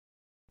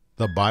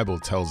The Bible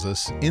tells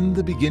us, "In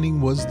the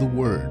beginning was the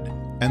Word,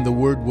 and the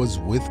Word was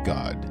with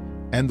God,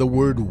 and the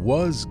Word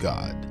was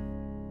God."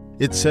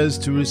 It says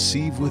to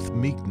receive with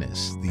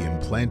meekness the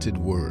implanted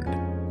Word,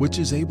 which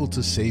is able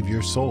to save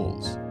your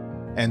souls,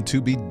 and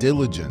to be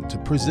diligent to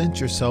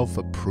present yourself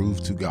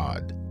approved to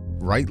God,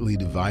 rightly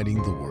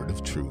dividing the word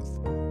of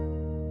truth.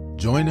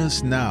 Join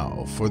us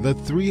now for the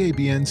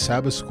 3ABN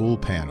Sabbath School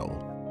panel.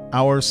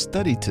 Our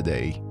study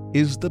today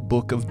is the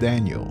Book of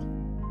Daniel.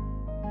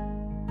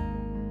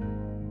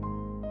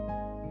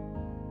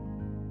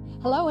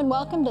 Hello and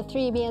welcome to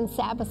 3ABN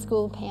Sabbath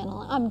School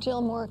panel. I'm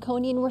Jill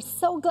Morricone, and we're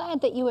so glad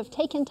that you have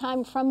taken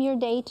time from your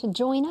day to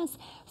join us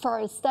for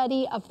our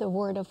study of the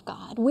Word of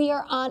God. We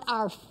are on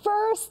our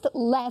first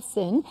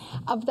lesson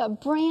of the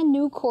brand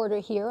new quarter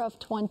here of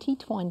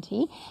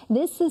 2020.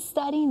 This is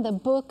studying the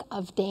book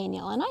of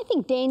Daniel, and I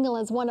think Daniel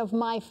is one of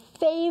my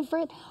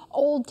favorite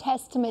Old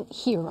Testament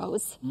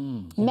heroes,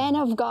 men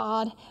of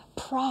God,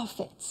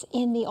 prophets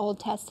in the Old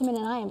Testament,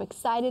 and I am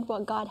excited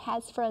what God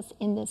has for us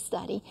in this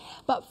study.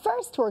 But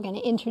first, we're going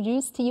to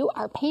introduce to you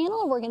our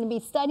panel. We're going to be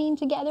studying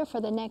together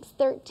for the next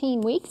 13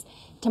 weeks.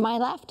 To my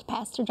left,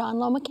 Pastor John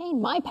Lowe McCain,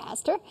 my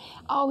pastor.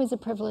 Always a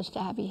privilege to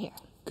have you here.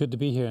 Good to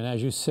be here. And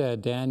as you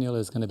said, Daniel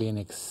is going to be an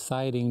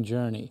exciting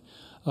journey.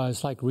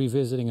 It's like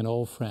revisiting an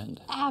old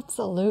friend.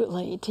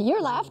 Absolutely. To your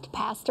left,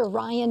 Pastor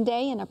Ryan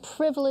Day, and a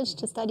privilege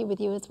to study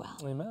with you as well.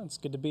 Amen. It's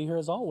good to be here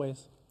as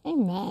always.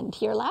 Amen.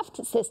 To your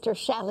left, Sister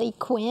Shelley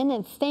Quinn,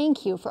 and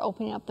thank you for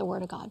opening up the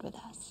Word of God with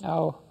us.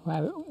 Oh,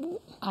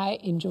 I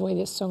enjoy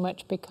this so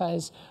much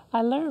because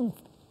I learn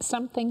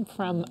something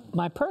from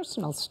my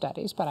personal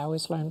studies, but I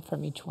always learn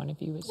from each one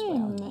of you as well.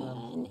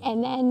 Amen.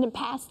 And then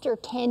Pastor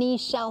Kenny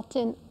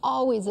Shelton,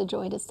 always a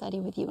joy to study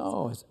with you.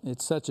 Oh,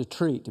 it's such a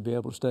treat to be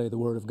able to study the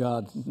Word of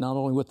God, not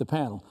only with the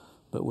panel,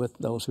 but with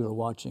those who are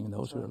watching and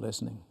those who are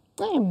listening.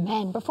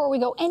 Amen. Before we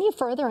go any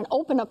further and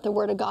open up the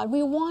Word of God,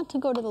 we want to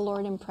go to the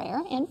Lord in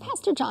prayer. And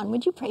Pastor John,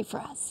 would you pray for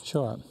us?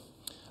 Sure.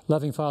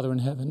 Loving Father in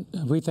heaven,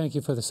 we thank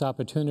you for this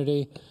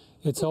opportunity.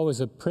 It's always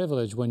a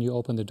privilege when you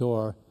open the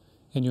door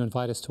and you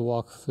invite us to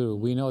walk through.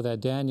 We know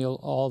that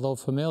Daniel, although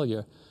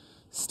familiar,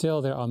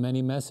 still there are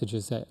many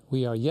messages that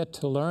we are yet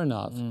to learn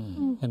of,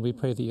 and we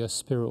pray that your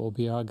Spirit will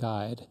be our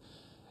guide.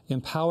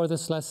 Empower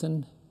this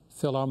lesson,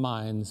 fill our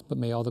minds, but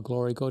may all the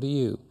glory go to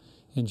you.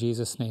 In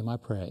Jesus' name I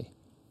pray.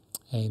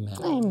 Amen.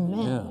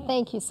 Amen. Yeah.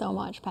 Thank you so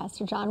much,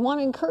 Pastor John. I want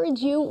to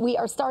encourage you, we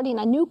are starting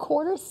a new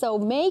quarter, so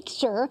make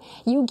sure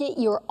you get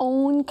your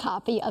own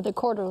copy of the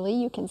quarterly.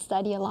 You can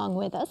study along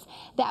with us.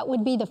 That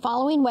would be the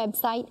following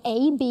website,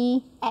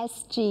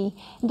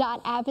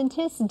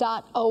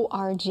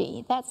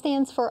 absg.adventist.org. That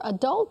stands for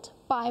Adult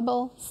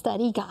Bible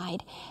Study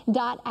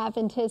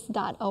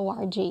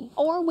Guide.adventist.org.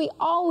 Or we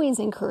always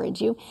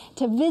encourage you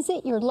to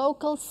visit your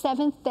local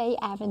Seventh-day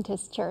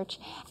Adventist church.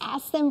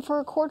 Ask them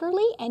for a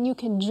quarterly, and you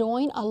can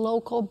join a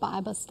local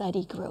Bible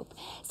study group.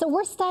 So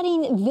we're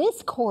studying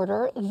this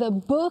quarter the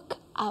book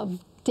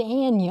of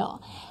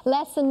Daniel.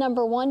 Lesson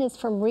number 1 is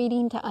from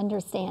reading to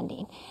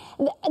understanding.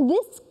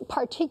 This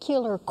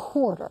particular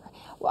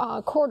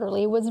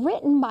quarterly was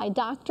written by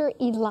Dr.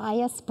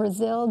 Elias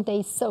Brazil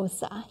de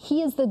Souza.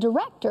 He is the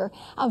director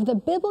of the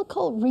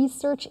Biblical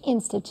Research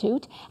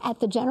Institute at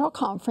the General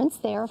Conference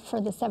there for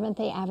the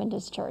Seventh-day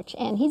Adventist Church,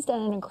 and he's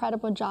done an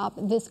incredible job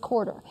this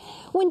quarter.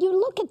 When you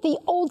look at the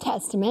Old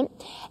Testament,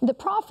 the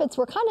prophets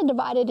were kind of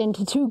divided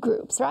into 2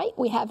 groups, right?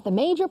 We have the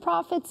major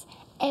prophets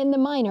and the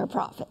minor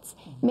prophets.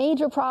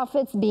 Major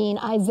prophets being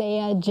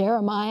Isaiah,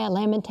 Jeremiah,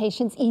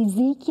 Lamentations,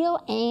 Ezekiel,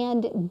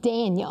 and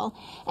Daniel.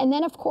 And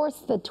then, of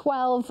course, the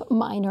 12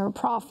 minor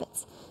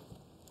prophets.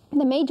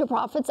 The major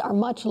prophets are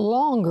much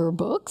longer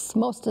books.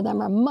 Most of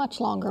them are much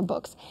longer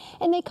books.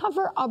 And they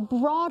cover a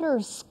broader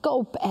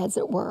scope, as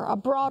it were, a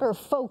broader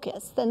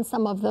focus than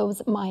some of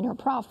those minor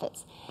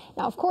prophets.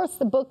 Now, of course,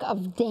 the book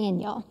of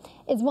Daniel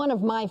is one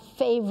of my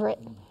favorite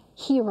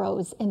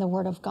heroes in the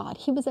Word of God.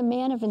 He was a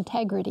man of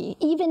integrity.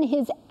 Even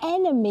his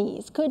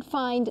enemies could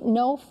find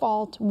no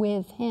fault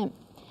with him.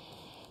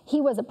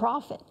 He was a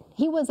prophet.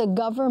 He was a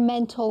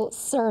governmental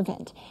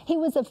servant. He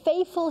was a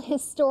faithful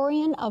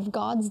historian of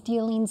God's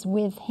dealings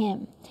with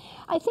him.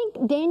 I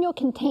think Daniel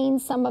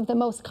contains some of the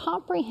most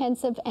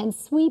comprehensive and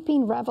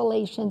sweeping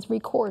revelations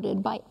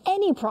recorded by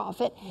any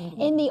prophet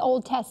in the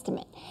Old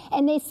Testament.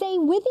 And they say,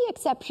 with the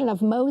exception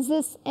of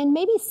Moses and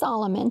maybe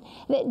Solomon,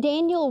 that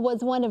Daniel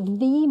was one of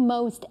the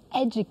most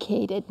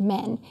educated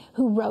men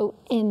who wrote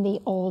in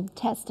the Old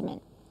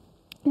Testament.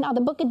 Now,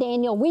 the book of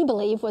Daniel, we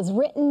believe, was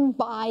written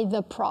by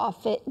the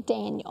prophet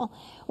Daniel.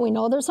 We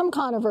know there's some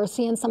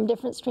controversy and some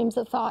different streams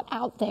of thought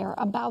out there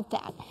about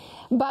that.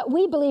 But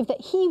we believe that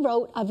he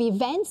wrote of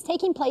events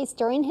taking place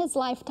during his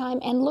lifetime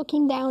and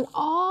looking down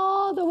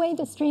all the way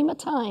the stream of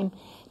time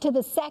to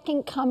the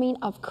second coming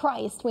of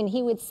Christ when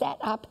he would set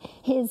up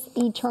his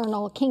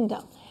eternal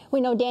kingdom. We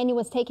know Daniel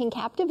was taken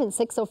captive in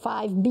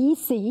 605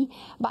 BC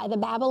by the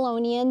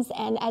Babylonians,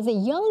 and as a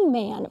young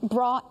man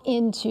brought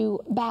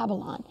into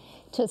Babylon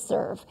to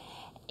serve.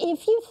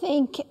 if you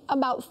think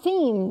about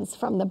themes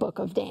from the book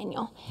of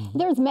Daniel,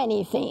 there's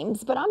many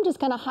themes, but I'm just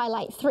going to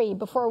highlight 3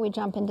 before we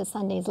jump into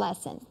Sunday's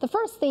lesson. The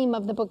first theme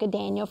of the book of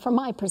Daniel, from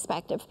my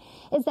perspective,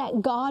 is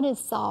that God is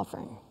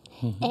sovereign.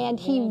 And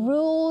he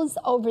rules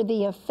over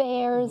the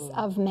affairs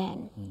of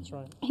men. That's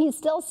right. He's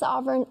still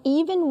sovereign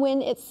even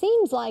when it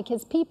seems like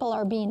his people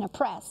are being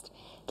oppressed,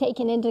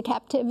 taken into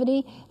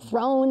captivity,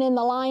 thrown in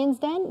the lion's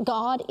den.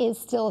 God is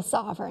still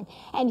sovereign,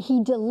 and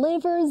he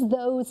delivers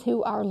those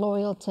who are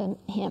loyal to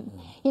him.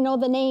 You know,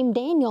 the name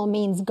Daniel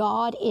means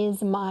God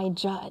is my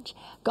judge.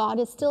 God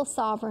is still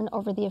sovereign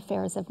over the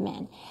affairs of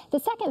men. The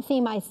second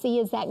theme I see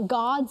is that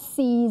God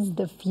sees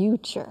the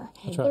future.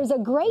 Right. There's a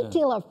great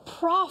deal of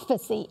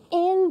prophecy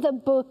in the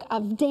book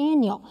of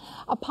Daniel.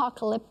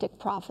 Apocalyptic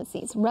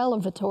prophecies,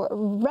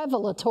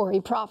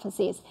 revelatory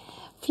prophecies,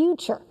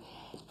 future,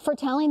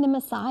 foretelling the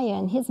Messiah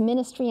and his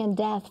ministry and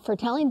death,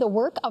 foretelling the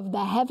work of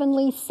the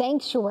heavenly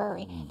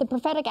sanctuary. The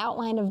prophetic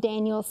outline of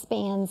Daniel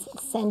spans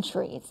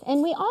centuries.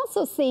 And we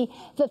also see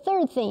the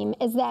third theme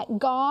is that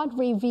God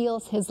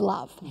reveals his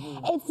love.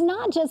 It's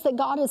not just that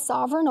God is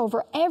sovereign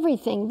over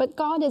everything, but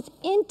God is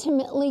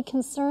intimately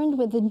concerned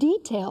with the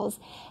details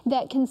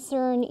that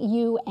concern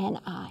you and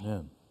I. Yeah.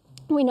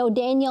 We know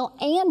Daniel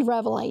and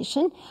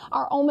Revelation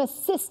are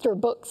almost sister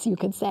books, you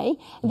could say.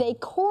 They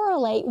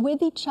correlate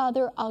with each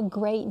other a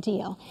great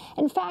deal.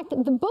 In fact,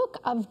 the book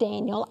of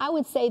Daniel, I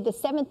would say the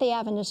Seventh-day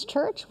Adventist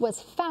Church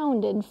was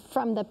founded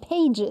from the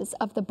pages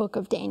of the book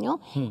of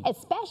Daniel,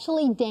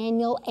 especially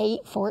Daniel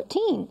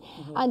 8:14.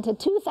 Unto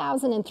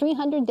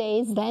 2,300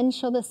 days, then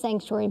shall the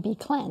sanctuary be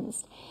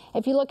cleansed.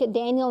 If you look at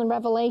Daniel and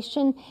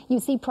Revelation, you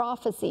see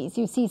prophecies,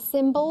 you see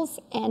symbols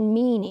and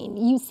meaning.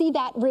 You see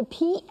that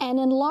repeat and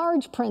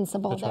enlarge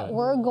principle that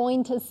we're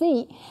going to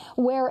see,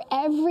 where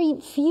every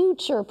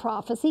future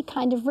prophecy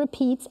kind of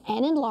repeats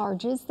and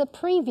enlarges the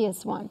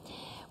previous one.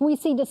 We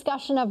see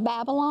discussion of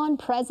Babylon,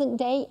 present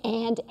day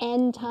and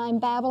end time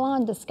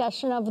Babylon,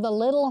 discussion of the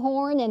little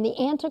horn and the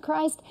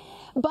Antichrist.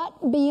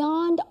 But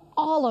beyond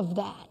all of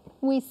that,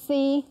 we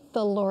see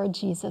the Lord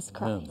Jesus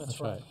Christ.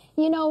 That's right.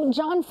 You know,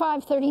 John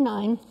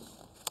 5:39,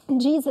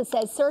 Jesus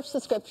says, search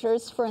the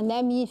scriptures, for in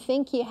them ye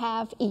think ye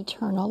have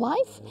eternal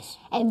life,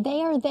 and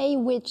they are they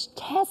which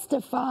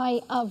testify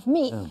of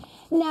me.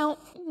 Now,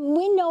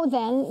 we know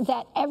then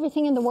that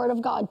everything in the Word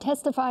of God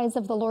testifies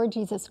of the Lord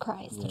Jesus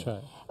Christ. That's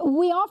right.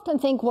 We often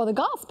think, well, the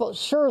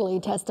Gospels surely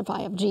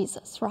testify of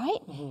Jesus, right?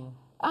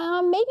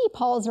 Maybe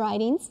Paul's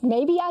writings,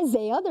 maybe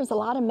Isaiah. There's a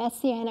lot of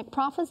messianic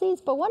prophecies,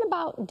 but what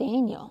about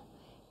Daniel?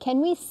 Can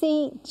we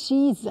see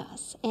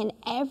Jesus in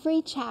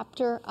every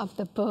chapter of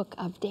the book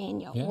of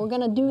Daniel? Yeah. We're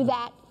going to do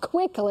that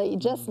quickly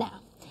just now.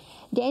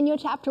 Daniel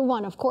chapter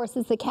 1, of course,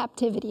 is the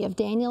captivity of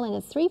Daniel and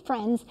his 3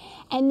 friends,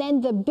 and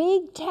then the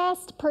big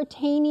test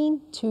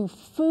pertaining to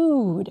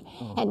food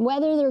and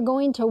whether they're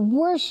going to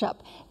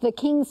worship the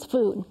king's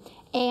food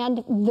and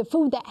the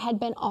food that had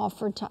been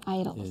offered to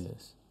idols.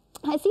 Yes.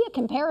 I see a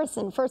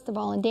comparison, first of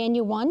all, in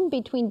Daniel 1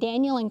 between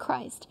Daniel and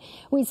Christ.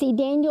 We see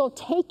Daniel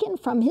taken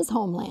from his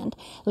homeland,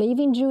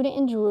 leaving Judah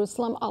and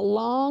Jerusalem, a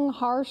long,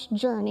 harsh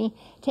journey,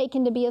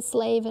 taken to be a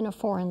slave in a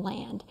foreign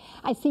land.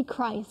 I see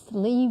Christ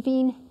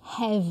leaving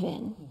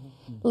heaven,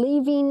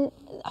 leaving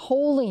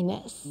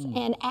holiness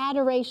and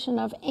adoration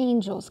of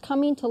angels,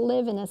 coming to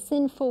live in a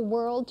sinful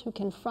world to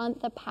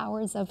confront the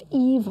powers of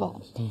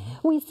evil.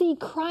 We see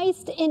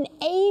Christ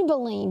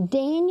enabling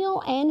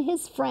Daniel and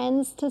his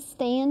friends to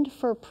stand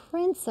for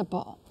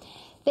principle.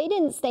 They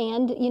didn't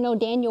stand, you know,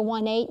 Daniel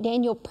 1:8,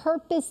 Daniel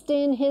purposed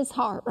in his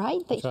heart,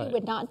 right, that he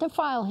would not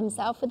defile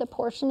himself with a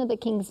portion of the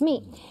king's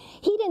meat.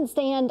 He didn't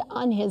stand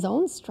on his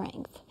own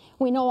strength.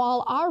 We know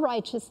all our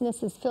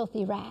righteousness is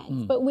filthy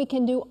rags, but we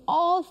can do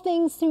all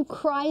things through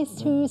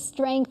Christ who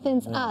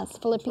strengthens us,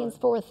 Philippians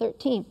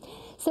 4:13.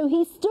 So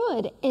he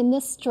stood in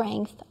the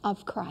strength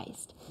of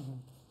Christ.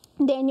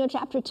 Daniel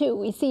chapter 2,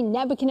 we see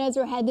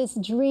Nebuchadnezzar had this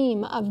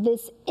dream of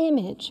this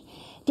image.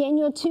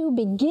 Daniel 2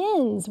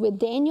 begins with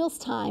Daniel's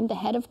time, the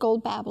head of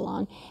gold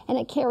Babylon, and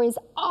it carries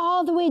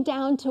all the way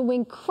down to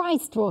when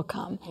Christ will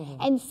come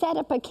and set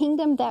up a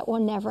kingdom that will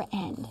never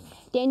end.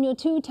 Daniel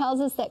 2 tells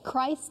us that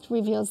Christ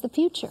reveals the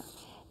future,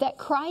 that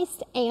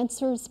Christ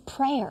answers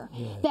prayer,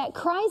 that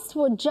Christ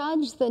will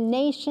judge the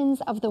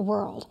nations of the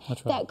world,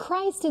 that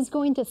Christ is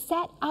going to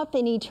set up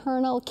an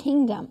eternal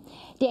kingdom.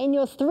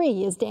 Daniel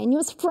 3 is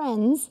Daniel's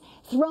friends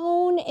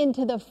thrown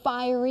into the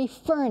fiery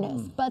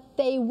furnace, but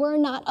they were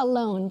not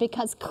alone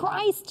because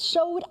Christ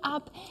showed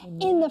up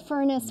in the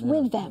furnace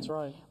with them.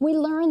 We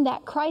learn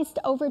that Christ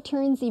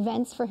overturns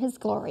events for his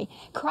glory.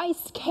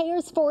 Christ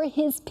cares for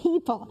his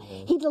people.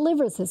 He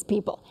delivers his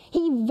people.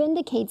 He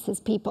vindicates his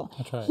people.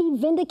 He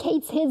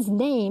vindicates his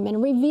name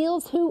and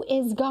reveals who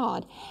is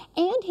God.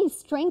 And he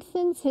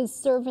strengthens his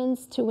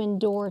servants to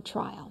endure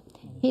trial.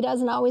 He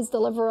doesn't always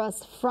deliver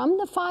us from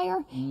the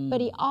fire,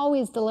 but he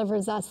always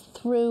delivers us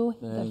through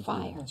the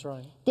fire. That's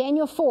right.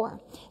 Daniel 4,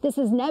 this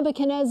is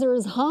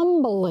Nebuchadnezzar's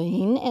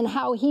humbling and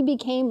how he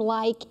became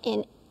like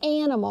an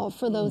animal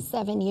for those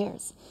 7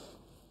 years.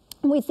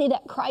 We see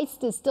that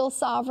Christ is still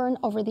sovereign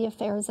over the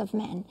affairs of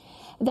men,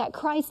 that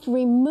Christ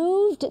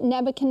removed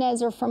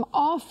Nebuchadnezzar from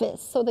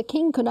office so the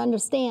king could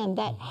understand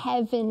that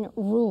heaven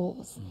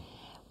rules.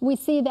 We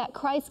see that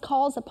Christ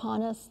calls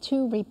upon us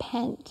to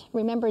repent.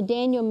 Remember,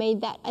 Daniel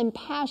made that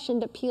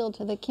impassioned appeal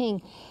to the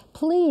king.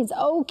 Please,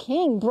 O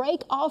king,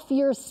 break off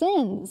your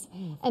sins.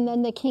 And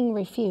then the king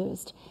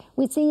refused.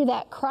 We see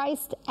that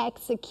Christ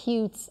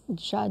executes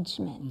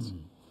judgment.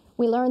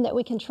 We learn that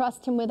we can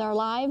trust him with our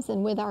lives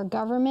and with our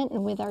government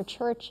and with our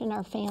church and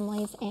our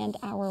families and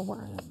our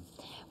work.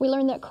 We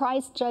learn that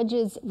Christ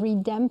judges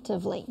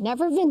redemptively,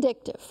 never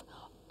vindictive,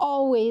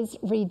 always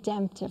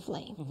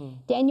redemptively.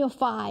 Daniel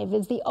 5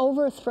 is the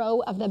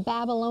overthrow of the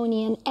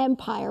Babylonian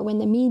Empire when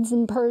the Medes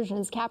and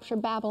Persians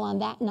captured Babylon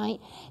that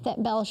night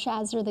that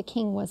Belshazzar the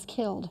king was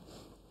killed.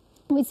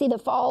 We see the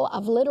fall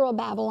of literal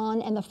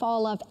Babylon and the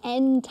fall of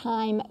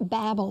end-time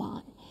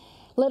Babylon.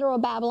 Literal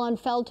Babylon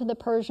fell to the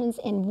Persians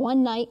in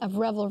one night of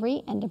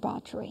revelry and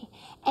debauchery.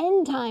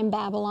 End-time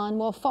Babylon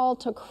will fall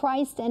to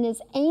Christ and his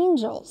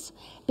angels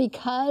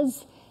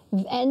because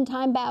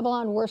end-time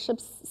Babylon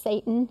worships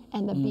Satan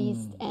and the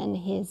beast and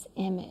his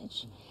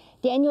image.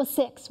 Daniel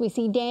 6, we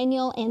see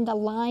Daniel in the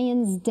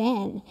lion's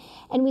den,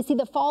 and we see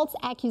the false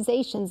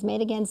accusations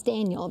made against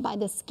Daniel by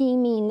the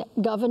scheming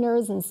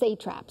governors and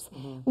satraps.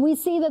 We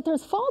see that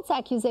there's false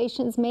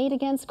accusations made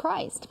against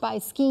Christ by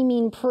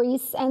scheming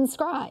priests and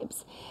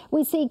scribes.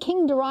 We see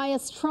King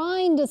Darius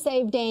trying to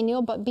save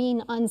Daniel but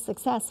being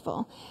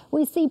unsuccessful.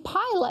 We see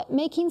Pilate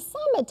making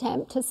some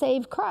attempt to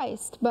save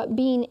Christ but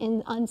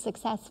being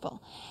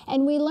unsuccessful.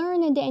 And we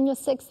learn in Daniel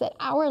 6 that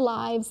our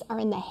lives are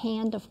in the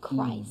hand of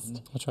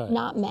Christ, That's right.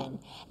 not men.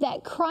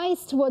 That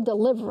Christ will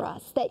deliver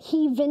us, that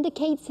he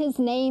vindicates his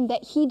name,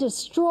 that he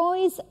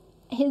destroys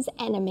his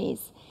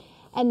enemies,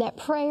 and that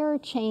prayer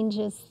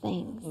changes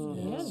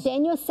things.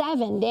 Daniel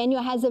 7,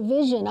 Daniel has a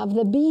vision of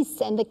the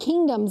beasts and the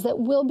kingdoms that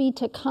will be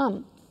to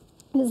come.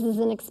 This is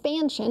an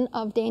expansion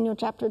of Daniel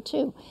chapter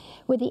 2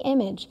 with the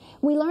image.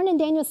 We learn in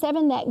Daniel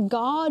 7 that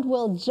God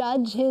will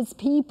judge his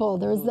people.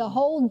 There's the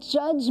whole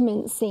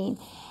judgment scene.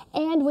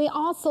 And we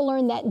also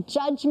learn that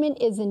judgment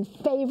is in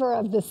favor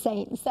of the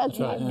saints. That's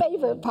my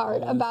favorite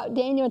part about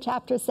Daniel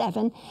chapter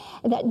 7,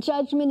 that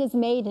judgment is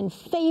made in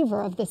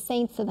favor of the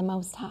saints of the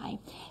Most High.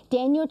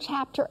 Daniel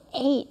chapter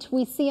 8,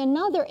 we see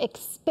another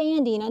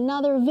expanding,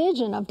 another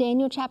vision of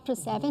Daniel chapter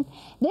 7.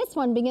 This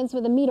one begins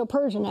with the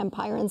Medo-Persian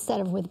Empire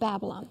instead of with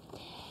Babylon.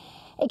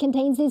 It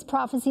contains these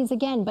prophecies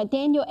again, but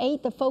Daniel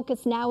 8, the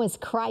focus now is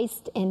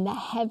Christ in the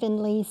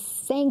heavenly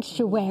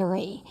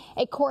sanctuary.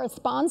 It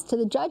corresponds to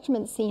the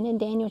judgment scene in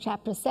Daniel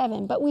chapter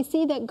 7, but we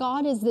see that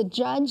God is the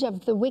judge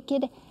of the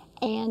wicked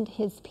and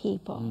his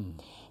people.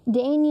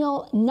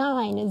 Daniel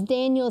 9 is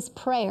Daniel's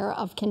prayer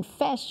of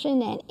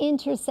confession and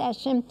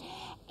intercession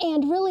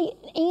and really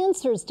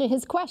answers to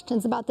his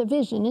questions about the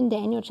vision in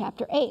Daniel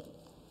chapter 8.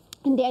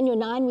 In Daniel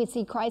 9, we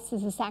see Christ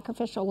as the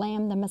sacrificial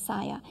lamb, the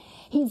Messiah.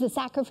 He's the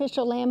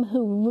sacrificial lamb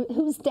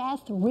whose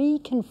death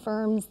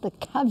reconfirms the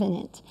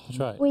covenant. That's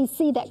right. We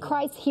see that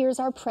Christ hears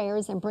our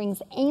prayers and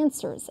brings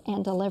answers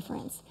and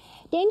deliverance.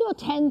 Daniel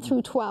 10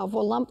 through 12,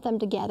 we'll lump them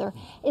together,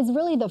 is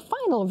really the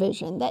final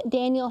vision that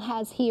Daniel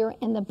has here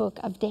in the book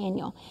of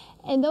Daniel.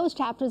 In those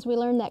chapters, we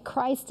learn that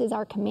Christ is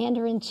our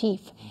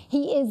commander-in-chief.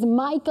 He is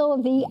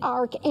Michael the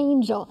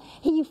archangel.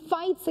 He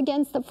fights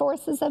against the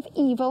forces of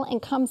evil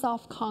and comes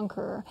off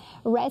conqueror,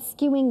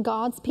 rescuing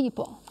God's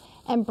people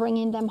and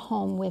bringing them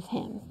home with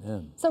him.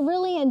 Amen. So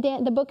really in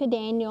the book of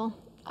Daniel,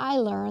 I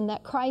learned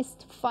that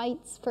Christ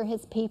fights for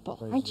his people.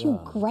 Aren't you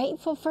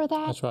grateful for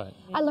that? That's right.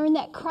 I learned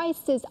that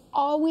Christ is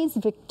always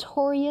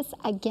victorious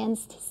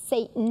against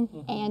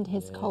Satan and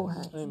his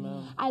cohorts.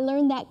 I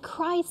learned that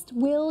Christ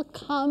will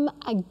come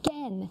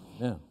again,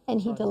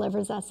 and he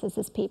delivers us as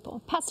his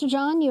people. Pastor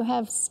John, you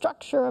have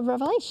structure of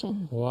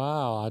revelation.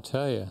 Wow, I'll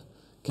tell you.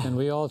 Can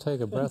we all take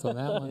a breath on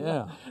that one?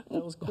 Yeah.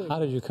 That was quick. How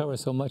did you cover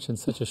so much in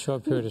such a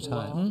short period of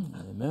time?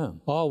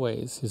 Amen.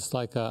 Always. It's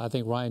like, I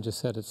think Ryan just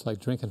said, it's like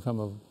drinking from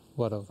a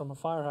From a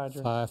fire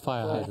hydrant.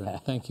 fire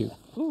hydrant. Thank you.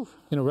 You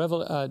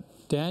know,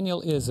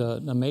 Daniel is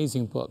an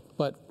amazing book,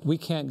 but we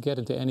can't get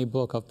into any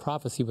book of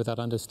prophecy without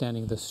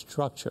understanding the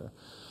structure.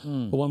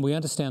 But when we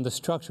understand the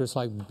structure, it's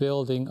like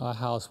building a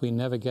house. We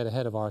never get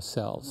ahead of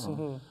ourselves.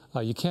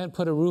 You can't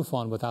put a roof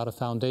on without a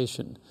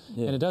foundation.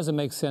 And it doesn't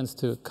make sense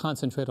to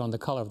concentrate on the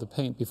color of the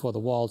paint before the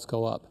walls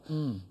go up.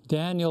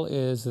 Daniel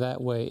is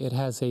that way. It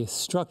has a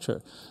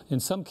structure. In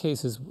some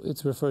cases,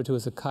 it's referred to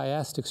as a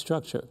chiastic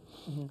structure.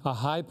 A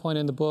high point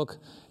in the book,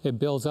 it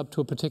builds up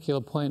to a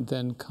particular point,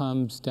 then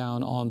comes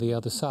down on the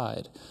other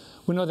side.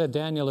 We know that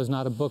Daniel is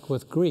not a book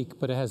with Greek,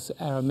 but it has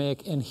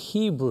Aramaic and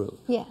Hebrew.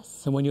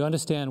 Yes. And when you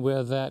understand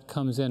where that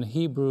comes in,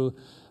 Hebrew,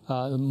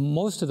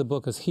 most of the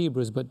book is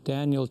Hebrews, but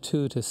Daniel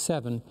 2 to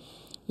 7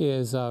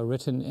 is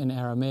written in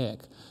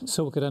Aramaic.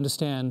 So we could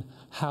understand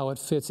how it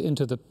fits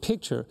into the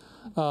picture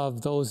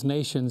of those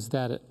nations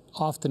that it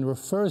often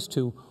refers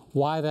to.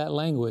 Why that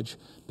language?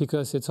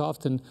 Because it's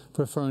often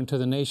referring to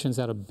the nations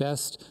that are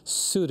best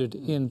suited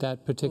in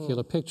that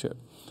particular picture.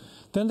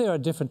 Then there are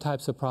different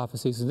types of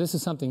prophecies, and this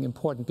is something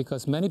important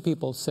because many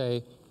people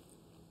say,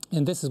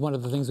 and this is one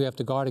of the things we have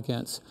to guard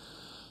against,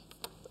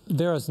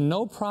 there is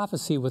no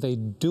prophecy with a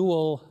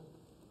dual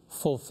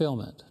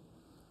fulfillment.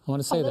 I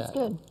want to say that's that.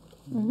 good.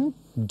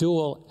 Mm-hmm.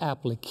 Dual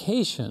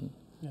application,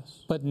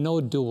 Yes. but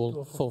no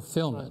dual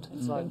fulfillment.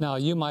 Right. Now,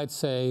 you might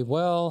say,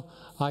 well,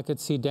 I could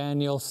see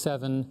Daniel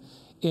 7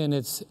 in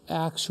its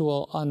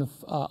actual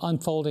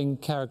unfolding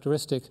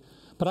characteristic,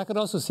 but I could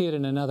also see it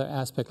in another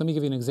aspect. Let me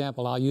give you an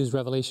example. I'll use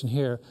Revelation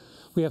here.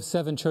 We have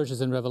 7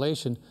 churches in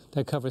Revelation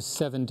that covers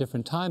 7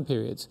 different time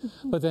periods.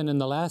 But then in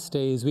the last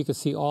days, we could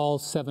see all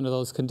 7 of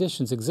those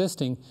conditions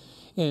existing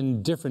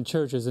in different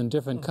churches, in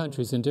different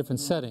countries, in different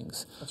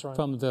settings. That's right.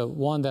 From the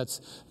one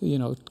that's,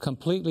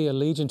 completely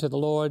allegiant to the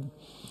Lord,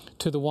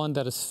 to the one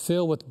that is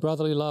filled with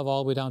brotherly love,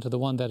 all the way down to the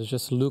one that is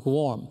just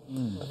lukewarm.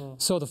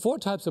 So the 4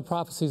 types of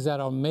prophecies that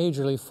are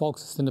majorly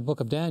focused in the book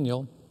of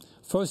Daniel,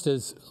 first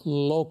is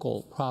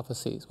local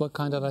prophecies. What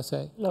kind did I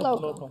say?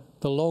 Local.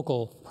 The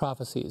local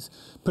prophecies.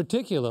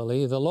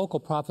 Particularly, the local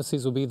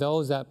prophecies will be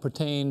those that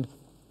pertain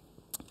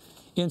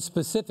in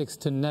specifics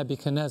to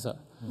Nebuchadnezzar.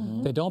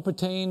 They don't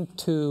pertain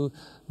to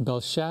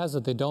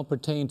Belshazzar. They don't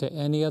pertain to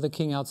any other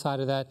king outside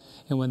of that.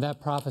 And when that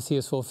prophecy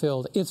is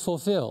fulfilled, it's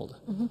fulfilled.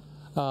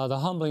 The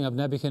humbling of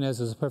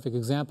Nebuchadnezzar is a perfect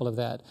example of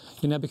that.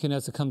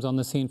 Nebuchadnezzar comes on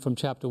the scene from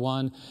chapter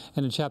 1,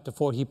 and in chapter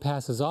 4 he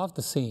passes off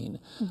the scene.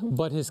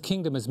 But his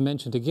kingdom is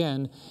mentioned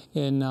again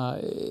in,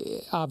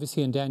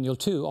 obviously in Daniel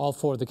 2, all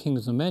 4 of the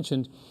kingdoms are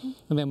mentioned.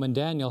 And then when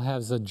Daniel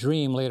has a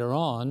dream later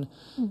on,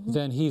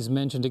 then he's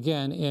mentioned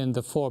again in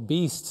the 4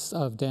 beasts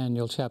of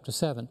Daniel chapter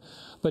 7.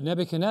 But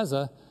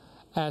Nebuchadnezzar,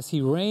 as he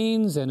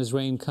reigns and his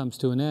reign comes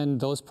to an end,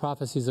 those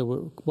prophecies are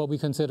what we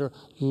consider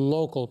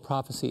local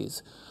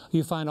prophecies.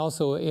 You find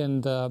also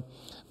in the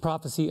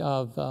prophecy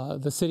of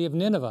the city of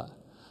Nineveh.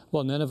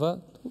 Well,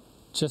 Nineveh,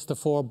 just the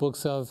 4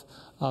 books of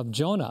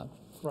Jonah.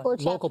 Right. 4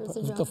 chapters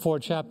of Jonah. The 4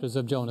 chapters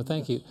of Jonah,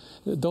 thank you.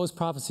 Those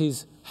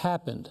prophecies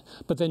happened.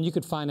 But then you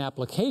could find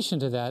application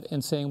to that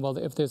in saying, well,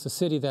 if there's a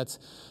city that's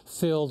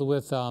filled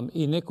with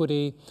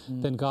iniquity,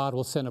 then God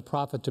will send a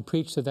prophet to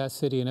preach to that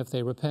city, and if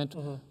they repent,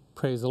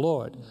 praise the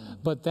Lord.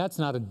 But that's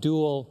not a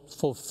dual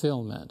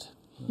fulfillment.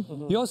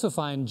 You also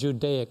find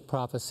Judaic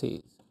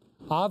prophecies.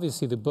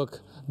 Obviously, the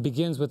book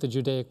begins with the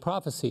Judaic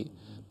prophecy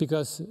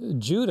because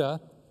Judah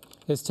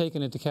is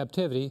taken into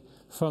captivity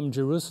from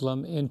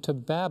Jerusalem into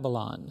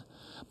Babylon.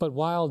 But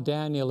while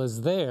Daniel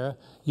is there,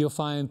 you'll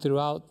find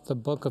throughout the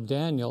book of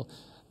Daniel,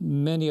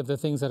 many of the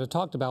things that are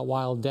talked about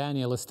while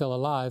Daniel is still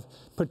alive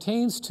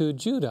pertains to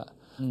Judah.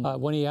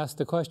 When he asked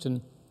the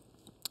question,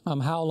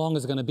 how long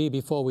is it going to be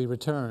before we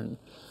return?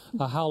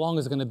 How long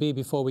is it going to be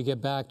before we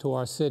get back to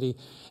our city?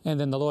 And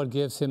then the Lord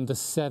gives him the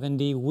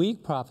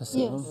 70-week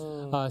prophecy.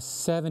 Yes.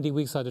 70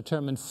 weeks are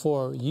determined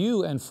for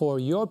you and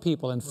for your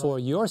people and for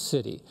your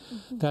city.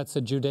 That's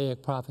a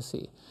Judaic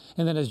prophecy.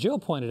 And then as Joe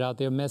pointed out,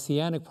 there are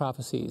messianic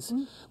prophecies,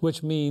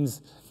 which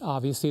means,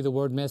 obviously, the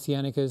word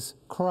messianic is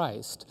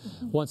Christ.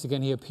 Once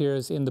again, he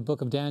appears in the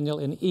book of Daniel.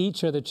 In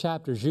each of the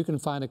chapters, you can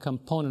find a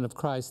component of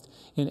Christ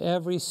in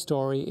every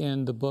story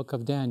in the book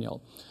of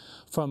Daniel.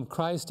 From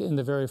Christ in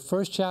the very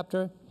first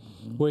chapter,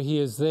 where he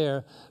is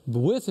there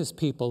with his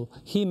people,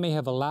 he may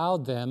have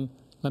allowed them,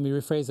 let me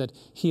rephrase that,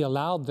 he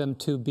allowed them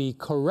to be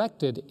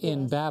corrected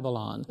in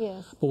Babylon.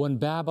 Yes. But when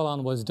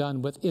Babylon was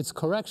done with its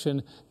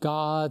correction,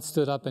 God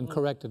stood up and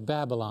corrected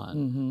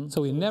Babylon.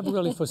 So he never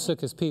really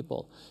forsook his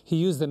people. He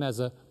used them as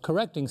a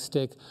correcting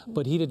stick,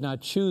 but he did not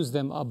choose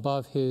them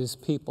above his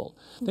people.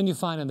 Then you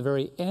find in the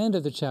very end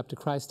of the chapter,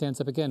 Christ stands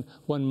up again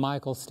when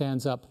Michael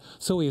stands up.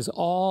 So he is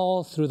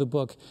all through the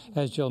book,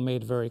 as Joe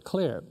made very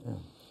clear.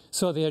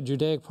 So there are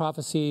Judaic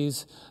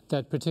prophecies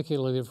that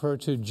particularly refer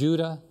to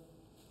Judah,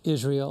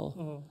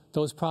 Israel.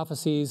 Those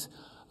prophecies,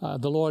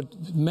 the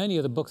Lord, many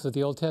of the books of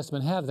the Old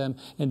Testament have them.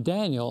 And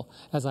Daniel,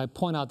 as I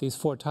point out these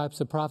 4 types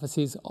of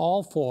prophecies,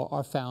 all 4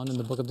 are found in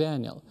the book of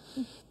Daniel.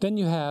 Then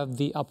you have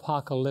the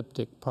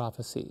apocalyptic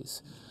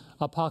prophecies.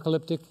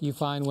 Apocalyptic, you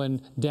find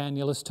when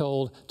Daniel is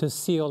told to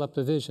seal up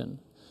the vision.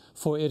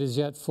 For it is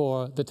yet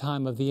for the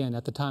time of the end.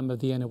 At the time of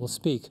the end it will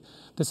speak.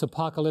 This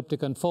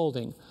apocalyptic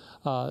unfolding,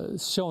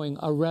 showing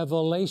a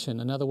revelation.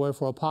 Another word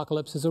for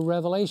apocalypse is a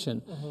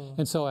revelation.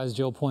 And so as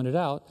Joe pointed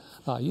out,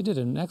 you did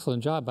an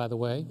excellent job, by the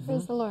way.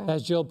 Praise the Lord.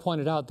 As Joe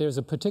pointed out, there's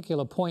a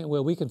particular point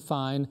where we can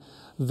find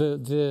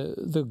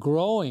the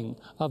growing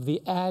of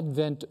the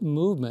Advent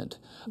movement.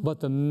 But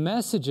the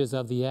messages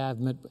of the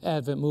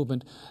Advent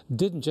movement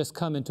didn't just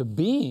come into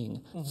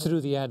being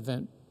through the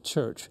Advent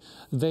church.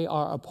 They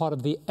are a part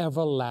of the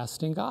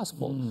everlasting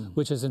gospel,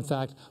 which is in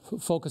fact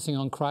focusing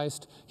on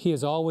Christ. He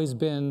has always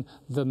been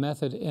the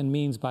method and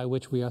means by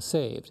which we are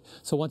saved.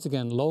 So once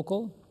again,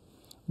 local,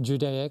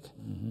 Judaic,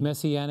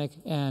 messianic,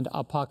 and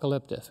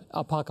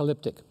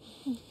apocalyptic.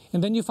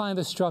 And then you find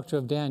the structure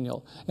of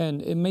Daniel.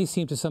 And it may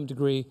seem to some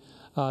degree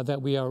that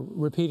we are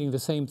repeating the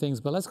same things,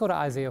 but let's go to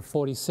Isaiah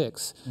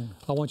 46.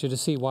 I want you to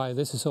see why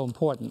this is so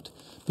important,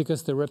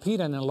 because the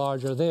repeat and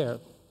enlarge are there.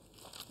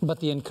 But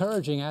the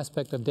encouraging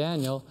aspect of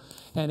Daniel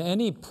and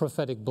any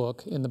prophetic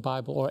book in the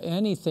Bible or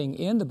anything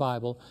in the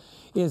Bible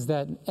is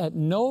that at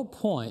no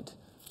point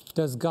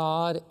does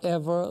God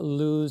ever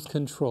lose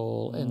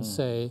control and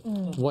say,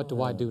 what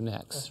do I do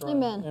next? That's right.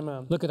 Amen.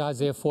 Amen. Look at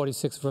Isaiah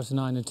 46, verse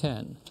 9 and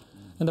 10.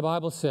 And the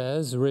Bible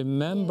says,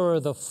 remember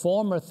the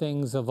former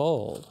things of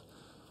old,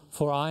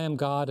 for I am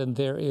God and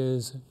there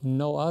is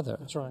no other.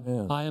 That's right.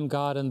 Yeah. I am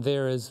God and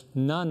there is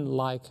none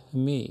like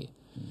me,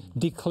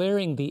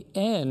 declaring the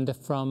end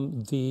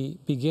from the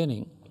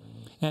beginning.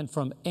 And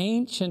from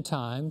ancient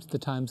times, the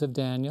times of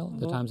Daniel,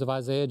 the times of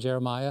Isaiah,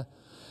 Jeremiah,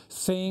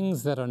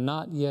 things that are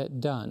not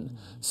yet done.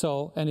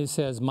 So, and he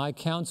says, my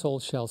counsel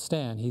shall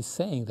stand. He's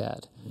saying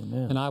that.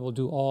 Amen. And I will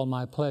do all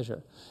my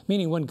pleasure.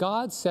 Meaning when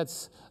God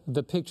sets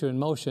the picture in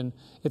motion,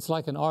 it's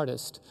like an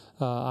artist.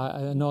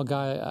 I know a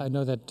guy I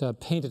know that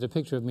painted a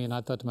picture of me, and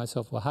I thought to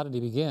myself, well, how did he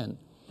begin?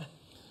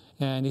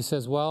 And he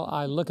says, well,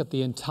 I look at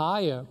the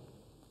entire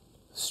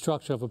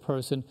structure of a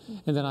person,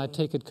 and then I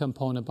take it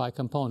component by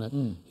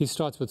component. He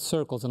starts with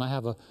circles, and I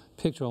have a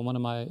picture on one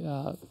of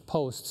my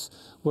posts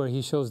where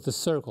he shows the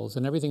circles,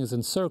 and everything is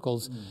in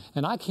circles,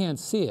 and I can't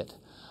see it,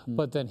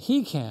 but then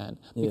he can,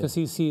 because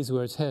he sees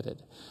where it's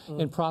headed.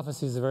 In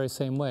prophecy is the very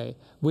same way.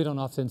 We don't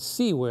often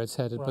see where it's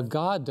headed, but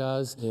God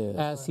does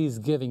as he's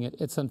giving it.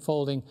 It's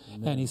unfolding,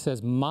 and he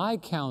says, my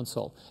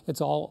counsel, it's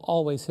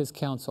always his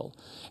counsel.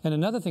 And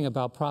another thing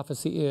about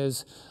prophecy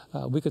is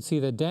we could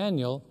see that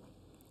Daniel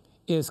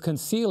is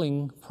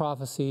concealing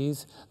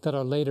prophecies that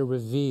are later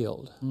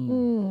revealed.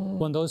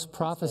 When those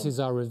prophecies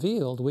are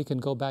revealed, we can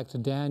go back to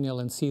Daniel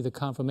and see the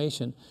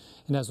confirmation.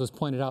 And as was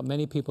pointed out,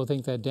 many people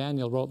think that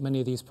Daniel wrote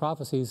many of these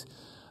prophecies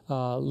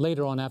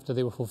later on after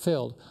they were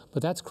fulfilled.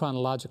 But that's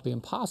chronologically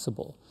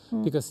impossible,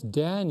 because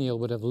Daniel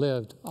would have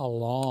lived a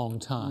long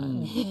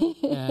time.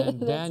 And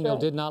Daniel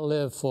did not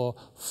live for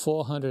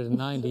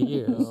 490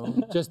 years.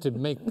 Just to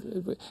make,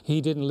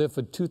 he didn't live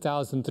for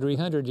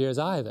 2,300 years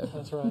either.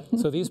 That's right.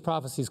 So these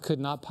prophecies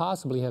could not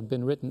possibly have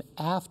been written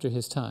after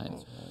his time.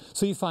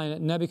 So you find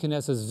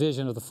Nebuchadnezzar's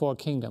vision of the four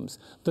kingdoms.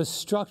 The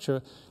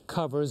structure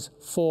covers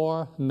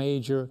four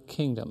major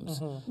kingdoms.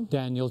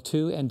 Daniel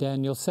 2 and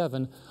Daniel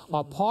 7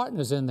 are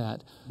partners in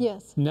that.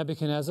 Yes.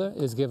 Nebuchadnezzar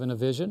is given a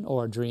vision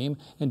or a dream,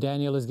 and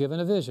Daniel is given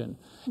a vision.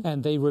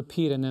 And they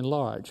repeat and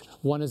enlarge.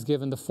 One is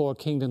given the four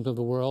kingdoms of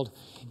the world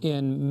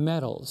in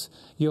metals.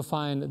 You'll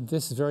find,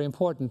 this is very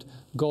important,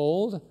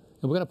 gold,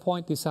 and we're going to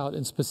point these out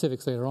in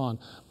specifics later on,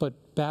 but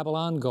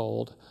Babylon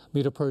gold,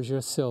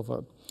 Medo-Persia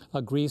silver,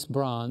 Greece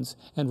bronze,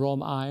 and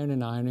Rome iron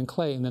and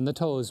clay, and then the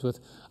toes with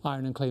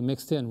iron and clay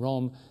mixed in.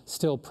 Rome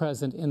still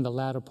present in the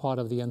latter part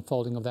of the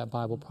unfolding of that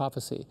Bible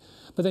prophecy.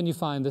 But then you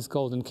find this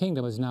golden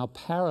kingdom is now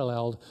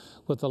paralleled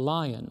with the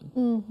lion.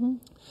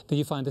 Then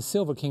you find the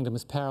silver kingdom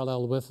is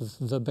parallel with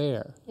the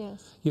bear.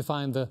 Yes. You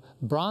find the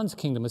bronze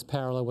kingdom is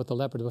parallel with the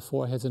leopard with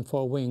 4 heads and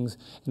 4 wings,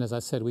 and as I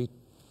said,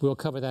 we'll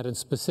cover that in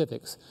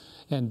specifics.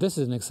 And this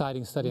is an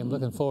exciting study. I'm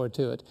looking forward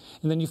to it.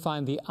 And then you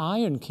find the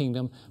iron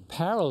kingdom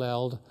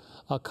paralleled,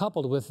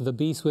 coupled with the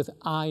beast with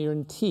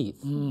iron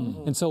teeth.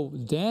 And so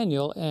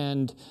Daniel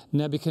and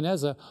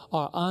Nebuchadnezzar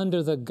are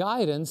under the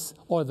guidance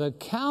or the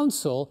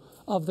counsel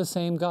of the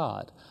same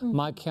God.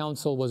 My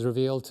counsel was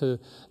revealed to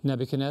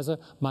Nebuchadnezzar.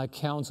 My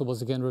counsel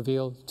was again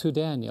revealed to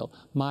Daniel.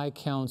 My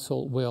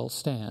counsel will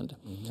stand.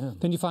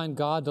 Then you find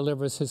God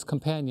delivers his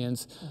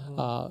companions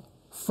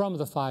from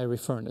the fiery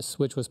furnace,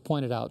 which was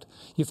pointed out.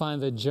 You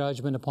find the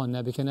judgment upon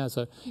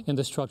Nebuchadnezzar in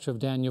the structure of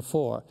Daniel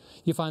 4.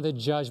 You find the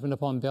judgment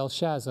upon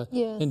Belshazzar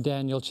in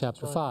Daniel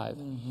chapter 5.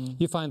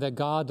 You find that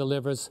God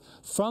delivers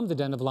from the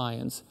den of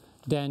lions,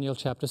 Daniel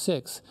chapter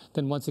 6.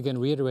 Then once again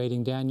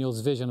reiterating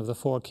Daniel's vision of the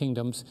four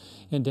kingdoms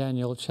in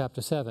Daniel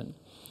chapter 7.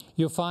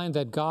 You'll find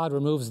that God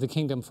removes the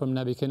kingdom from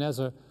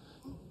Nebuchadnezzar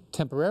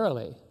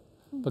temporarily,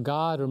 but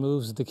God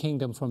removes the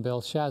kingdom from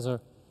Belshazzar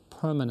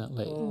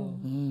permanently.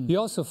 You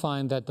also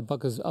find that the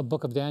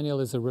book of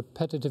Daniel is a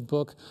repetitive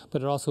book,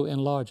 but it also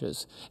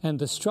enlarges. And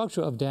the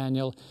structure of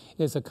Daniel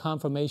is a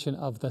confirmation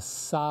of the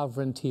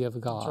sovereignty of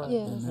God.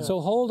 Yes.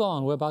 So hold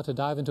on, we're about to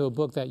dive into a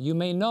book that you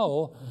may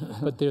know,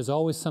 but there's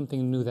always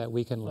something new that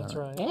we can learn. That's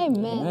right.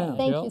 Amen.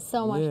 Thank Yep. you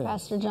so much, Yes.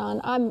 Pastor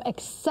John. I'm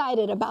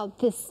excited about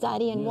this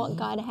study and what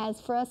God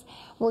has for us.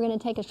 We're going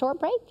to take a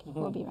short break.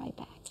 We'll be right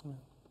back.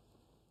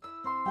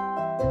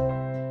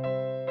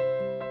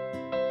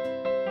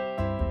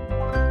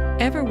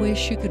 Ever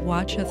wish you could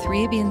watch a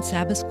 3ABN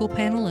Sabbath School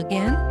panel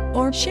again?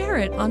 Or share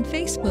it on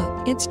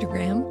Facebook,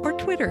 Instagram, or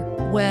Twitter?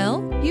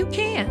 Well, you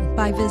can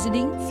by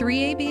visiting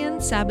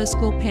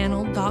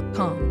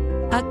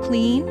 3ABNSabbathSchoolPanel.com. A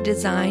clean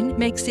design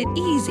makes it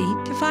easy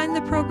to find the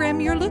program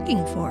you're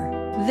looking for.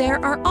 There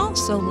are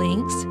also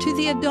links to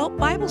the Adult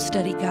Bible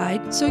Study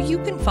Guide so you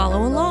can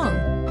follow along.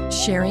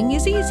 Sharing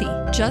is easy.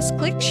 Just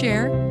click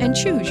share and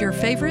choose your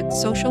favorite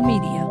social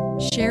media.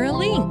 Share a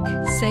link.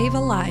 Save a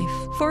life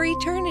for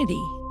eternity.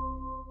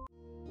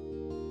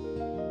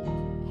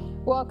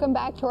 Welcome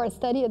back to our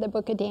study of the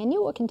book of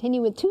Daniel. We'll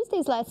continue with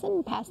Tuesday's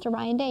lesson. Pastor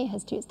Ryan Day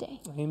has Tuesday.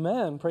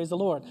 Amen. Praise the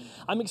Lord.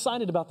 I'm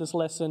excited about this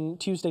lesson,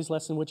 Tuesday's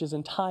lesson, which is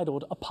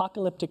entitled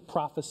Apocalyptic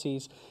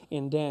Prophecies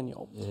in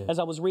Daniel. Yeah. As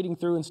I was reading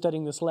through and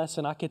studying this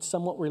lesson, I could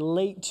somewhat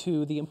relate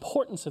to the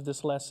importance of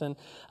this lesson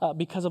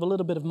because of a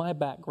little bit of my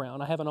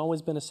background. I haven't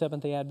always been a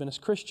Seventh-day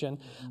Adventist Christian,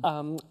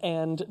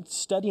 and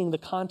studying the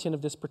content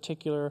of this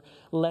particular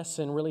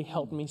lesson really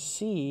helped me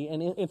see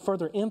and it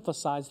further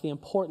emphasize the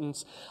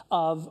importance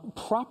of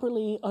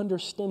properly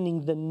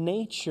understanding the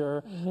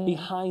nature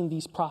behind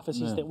these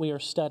prophecies that we are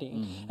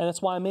studying. And that's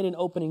why I made an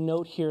opening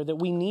note here that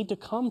we need to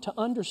come to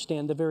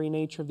understand the very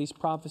nature of these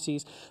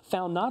prophecies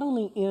found not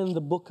only in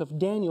the book of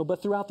Daniel,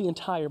 but throughout the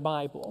entire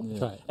Bible.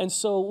 Right. And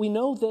so we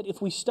know that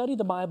if we study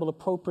the Bible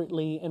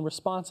appropriately and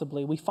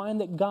responsibly, we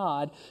find that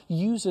God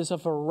uses a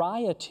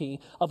variety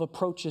of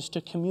approaches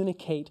to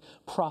communicate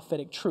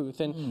prophetic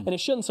truth. And it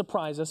shouldn't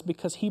surprise us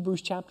because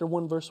Hebrews chapter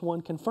 1 verse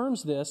 1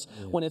 confirms this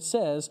when it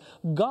says,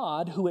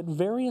 God, who at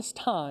various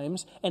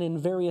times and in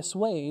various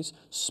ways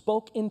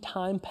spoke in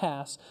time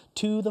past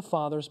to the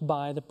fathers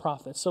by the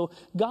prophets. So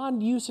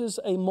God uses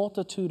a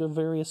multitude of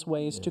various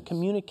ways to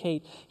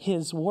communicate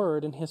His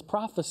word and His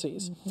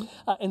prophecies.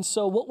 And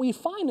so what we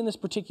find in this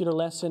particular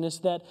lesson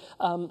is that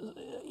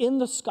in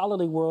the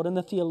scholarly world, in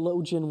the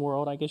theologian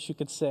world, I guess you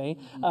could say,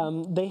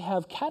 they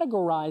have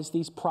categorized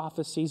these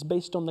prophecies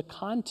based on the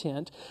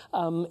content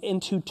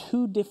into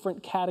two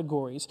different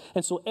categories.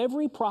 And so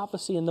every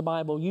prophecy in the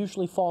Bible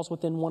usually falls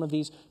within one of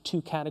these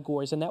two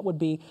categories, and that would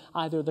be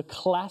either the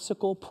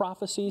classical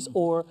prophecies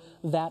or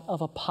that of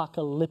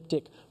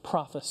apocalyptic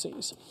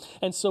prophecies.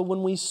 And so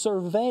when we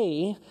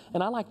survey,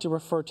 and I like to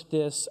refer to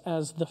this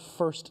as the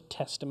First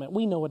Testament.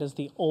 We know it as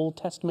the Old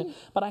Testament,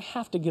 but I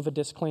have to give a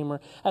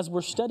disclaimer. As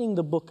we're studying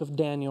the book of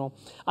Daniel,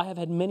 I have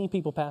had many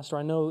people, Pastor,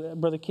 I know,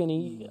 Brother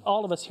Kenny,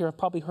 all of us here have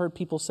probably heard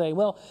people say,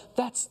 well,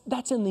 that's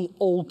in the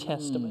Old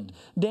Testament.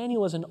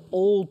 Daniel is an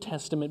Old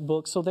Testament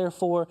book, so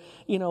therefore,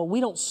 we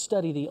don't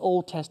study the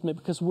Old Testament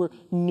because we're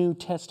New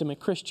Testament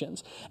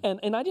Christians.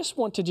 And I just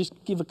want to just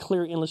give a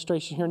clear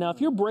illustration here. Now, if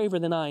you're braver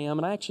than I am,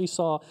 and I actually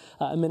saw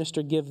a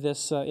minister give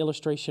this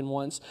illustration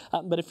once,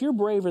 but if you're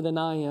braver than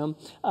I am,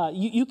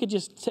 you could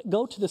just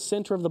go to the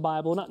center of the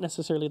Bible, not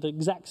necessarily the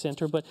exact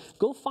center, but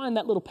go find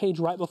that little page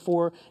right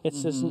before it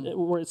says,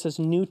 where it says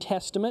New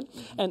Testament,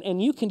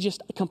 and you can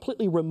just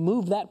completely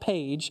remove that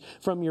page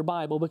from your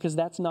Bible because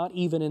that's not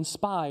even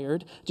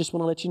inspired. Just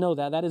want to let you know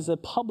that. That is a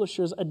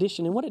publisher's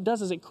edition, and what it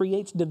does is it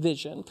creates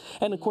division.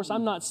 And of course,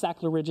 I'm not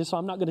sacrilegious, so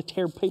I'm not going to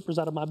tear papers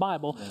out of my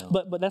Bible,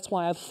 but that's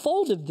why I've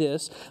folded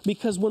this,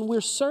 because when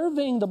we're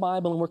surveying the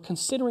Bible and we're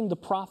considering the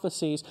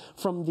prophecies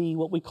from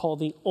what we call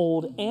the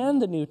Old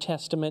and the New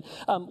Testament,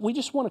 we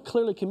just want to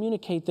clearly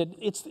communicate that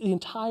it's the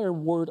entire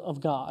Word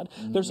of God.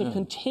 There's a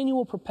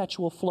continual,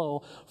 perpetual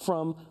flow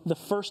from the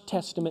First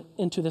Testament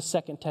into the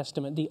Second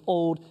Testament, the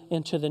Old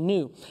into the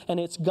New, and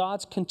it's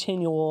God's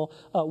continual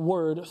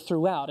Word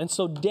throughout. And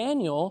so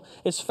Daniel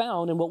is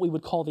found in what we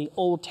would call the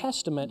Old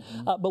Testament,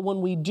 but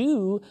when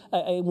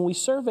we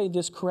survey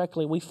this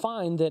correctly, we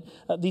find that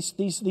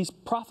these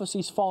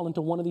prophecies fall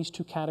into one of these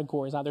two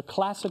categories, either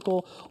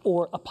classical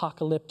or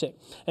apocalyptic.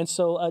 And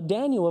so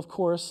Daniel, of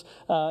course,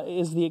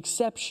 is the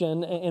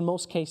exception in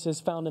most cases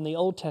found in the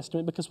Old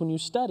Testament, because when you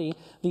study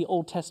the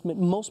Old Testament,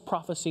 most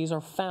prophecies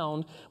are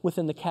found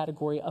within the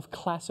category of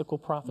classical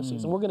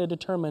prophecies. And we're going to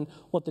determine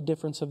what the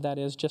difference of that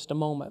is just a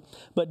moment.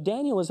 But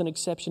Daniel is an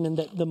exception in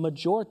that the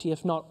majority,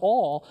 if not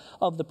all,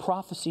 of the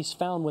prophecies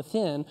found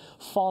within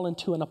fall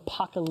into an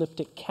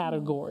apocalyptic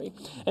category.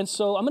 And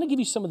so I'm going to give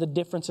you some of the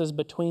differences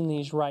between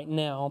these right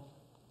now.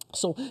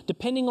 So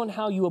depending on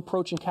how you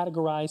approach and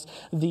categorize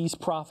these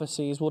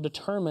prophecies will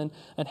determine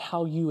and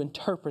how you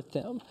interpret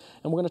them.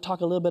 And we're going to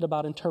talk a little bit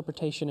about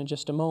interpretation in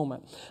just a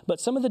moment. But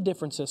some of the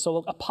differences,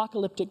 so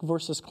apocalyptic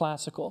versus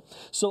classical.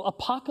 So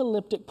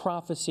apocalyptic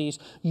prophecies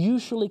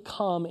usually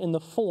come in the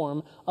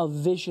form of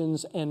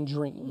visions and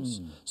dreams.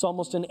 So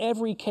almost in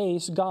every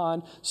case,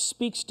 God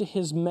speaks to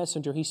His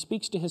messenger. He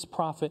speaks to His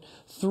prophet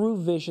through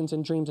visions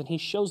and dreams, and He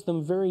shows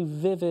them very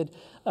vivid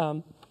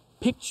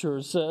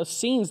pictures,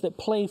 scenes that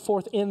play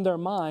forth in their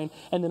mind,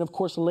 and then of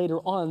course later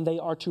on they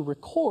are to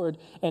record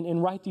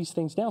and write these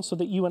things down so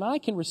that you and I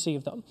can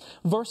receive them.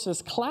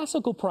 Versus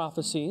classical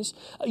prophecies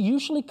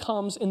usually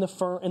comes in the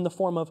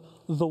form of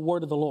the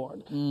word of the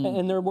Lord.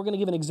 And we're going to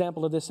give an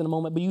example of this in a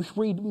moment, but you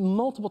read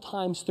multiple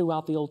times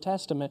throughout the Old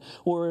Testament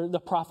where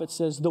the prophet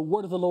says, the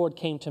word of the Lord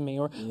came to me,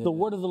 or the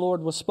word of the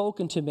Lord was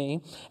spoken to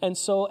me. And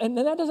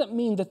that doesn't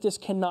mean that this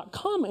cannot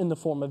come in the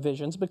form of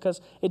visions,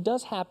 because it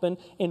does happen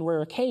in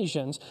rare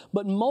occasions.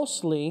 But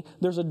mostly,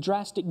 there's a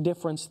drastic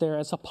difference there,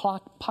 as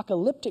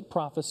apocalyptic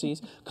prophecies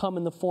come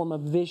in the form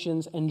of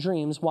visions and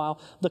dreams,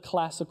 while the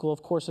classical,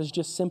 of course, is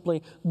just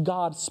simply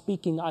God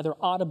speaking either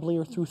audibly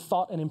or through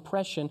thought and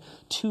impression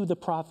to the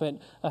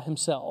prophet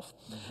himself.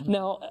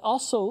 Now,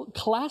 also,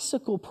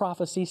 classical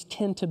prophecies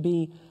tend to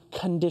be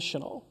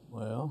conditional.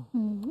 Well,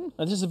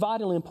 Now, this is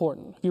vitally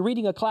important. If you're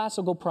reading a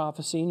classical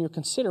prophecy and you're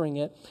considering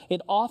it,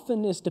 it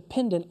often is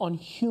dependent on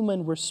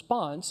human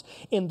response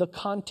in the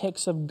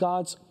context of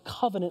God's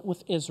covenant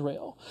with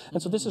Israel.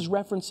 And so this is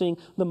referencing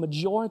the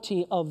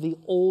majority of the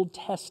Old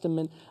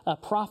Testament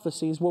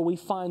prophecies, where we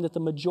find that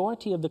the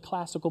majority of the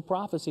classical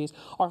prophecies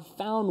are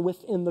found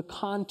within the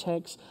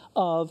context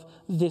of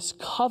this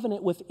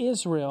covenant with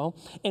Israel,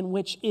 in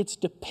which it's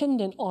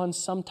dependent on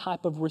some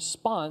type of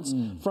response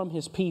from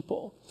his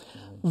people.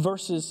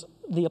 Versus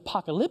the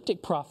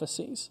apocalyptic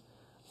prophecies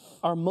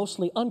are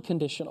mostly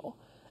unconditional,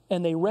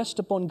 and they rest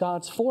upon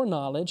God's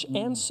foreknowledge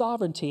and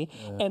sovereignty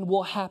and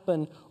will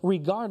happen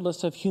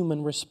regardless of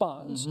human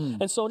response.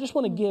 And so I just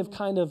want to give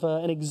kind of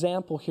an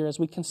example here as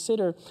we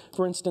consider,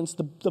 for instance,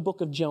 the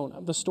book of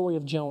Jonah, the story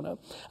of Jonah.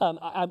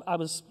 I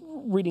was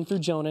reading through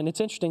Jonah, and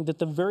it's interesting that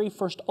the very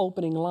first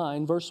opening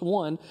line, verse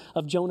 1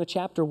 of Jonah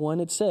chapter 1,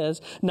 it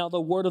says, "Now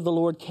the word of the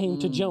Lord came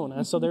to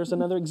Jonah." So there's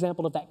another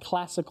example of that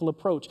classical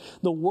approach.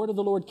 The word of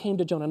the Lord came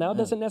to Jonah. Now it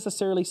doesn't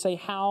necessarily say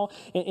how,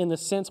 in the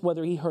sense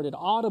whether he heard it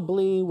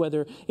audibly,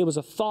 whether it was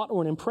a thought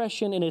or an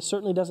impression, and it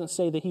certainly doesn't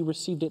say that he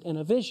received it in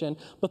a vision,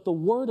 but the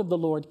word of the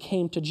Lord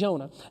came to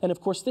Jonah. And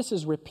of course, this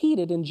is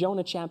repeated in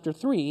Jonah chapter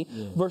 3,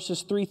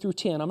 verses 3 through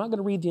 10. I'm not going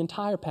to read the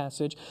entire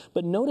passage,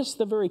 but notice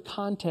the very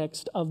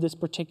context of this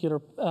particular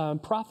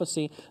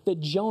prophecy that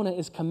Jonah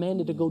is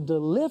commanded to go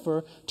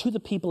deliver to the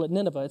people at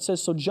Nineveh. It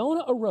says, "So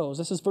Jonah arose,"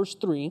 this is verse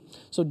 3,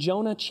 so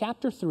Jonah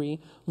chapter 3,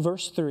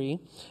 verse 3,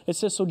 it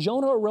says, "So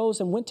Jonah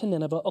arose and went to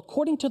Nineveh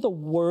according to the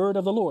word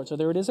of the Lord." So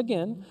there it is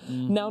again.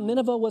 "Now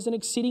Nineveh was an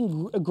exceeding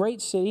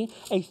great city,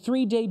 a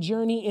 3-day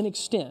journey in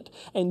extent.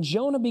 And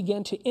Jonah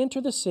began to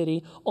enter the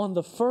city on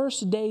the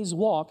first day's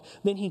walk.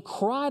 Then he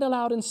cried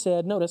aloud and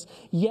said," notice,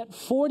 "Yet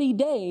 40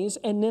 days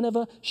and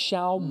Nineveh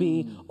shall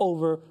be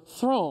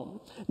overthrown."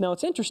 Now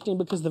it's interesting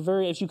because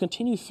as you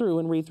continue through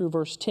and read through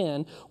verse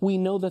 10, we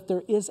know that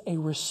there is a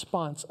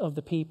response of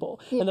the people.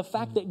 And the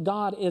fact that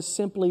God is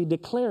simply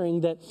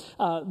declaring that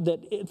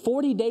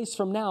 40 days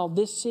from now,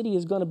 this city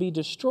is going to be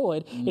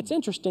destroyed. It's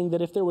interesting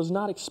that if there was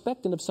not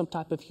expectant of some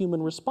type of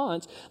human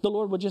response, the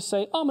Lord would just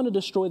say, "I'm going to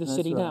destroy the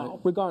city now,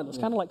 regardless,"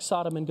 kind of like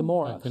Sodom and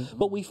Gomorrah.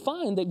 But we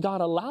find that God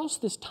allows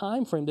this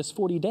time frame, this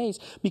 40 days,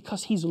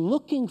 because he's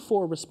looking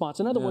for a response.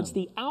 In other words,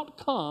 the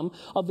outcome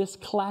of this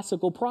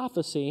classical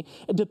prophecy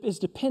is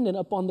dependent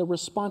upon the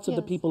response of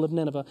the people of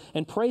Nineveh.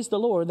 And praise the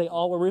Lord, they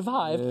all were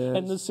revived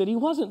and the city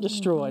wasn't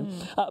destroyed.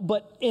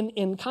 But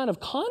in kind of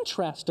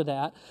contrast to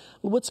that,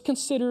 let's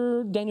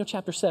consider Daniel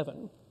chapter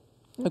 7.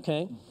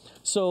 Okay,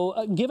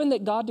 so given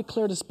that God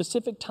declared a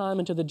specific time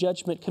until the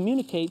judgment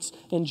communicates,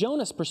 in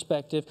Jonah's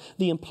perspective,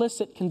 the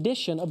implicit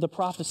condition of the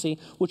prophecy,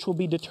 which will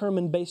be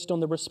determined based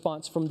on the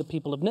response from the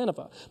people of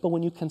Nineveh. But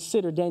when you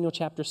consider Daniel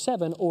chapter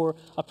 7 or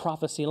a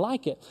prophecy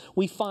like it,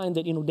 we find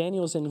that,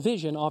 Daniel's in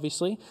vision,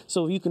 obviously.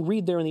 So you can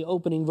read there in the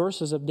opening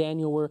verses of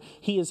Daniel where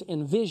he is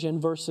in vision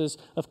versus,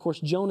 of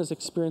course, Jonah's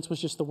experience was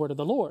just the word of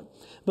the Lord.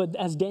 But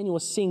as Daniel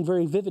was seeing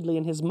very vividly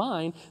in his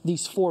mind,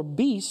 these 4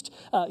 beasts,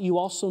 you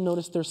also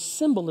notice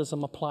there's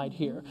symbolism applied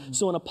here.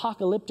 So in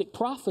apocalyptic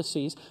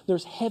prophecies,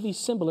 there's heavy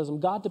symbolism.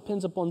 God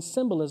depends upon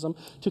symbolism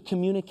to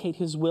communicate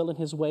his will and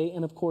his way,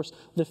 and of course,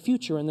 the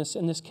future in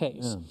this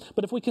case.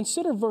 But if we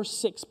consider verse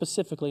 6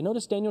 specifically,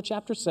 notice Daniel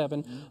chapter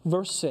 7,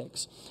 verse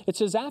 6. It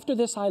says, "After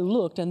this I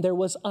looked, and there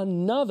was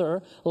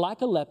another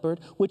like a leopard,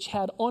 which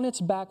had on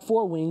its back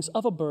 4 wings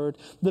of a bird.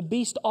 The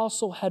beast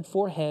also had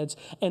 4 heads,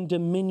 and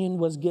dominion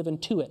was given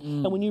to it."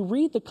 And when you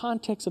read the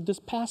context of this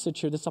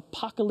passage here, this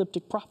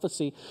apocalyptic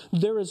prophecy,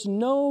 there is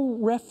no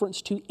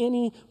reference to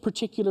any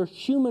particular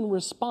human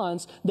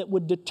response that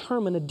would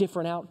determine a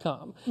different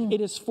outcome.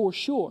 It is for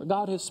sure.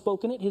 God has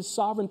spoken it. His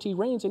sovereignty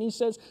reigns, and he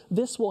says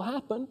this will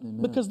happen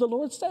because the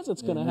Lord says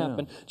it's going to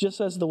happen, just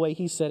as the way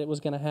he said it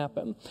was going to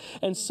happen.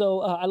 And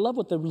so I love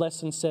what the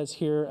lesson says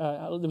here.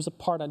 There was a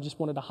part I just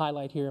wanted to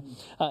highlight here.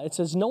 It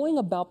says, "Knowing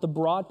about the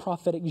broad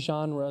prophetic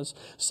genres,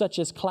 such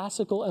as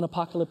classical and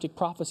apocalyptic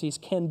prophecies,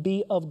 can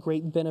be of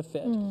great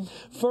benefit.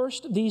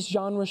 First, these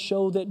genres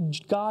show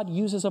that God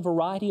uses a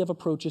variety of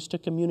approaches to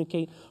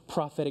communicate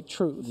prophetic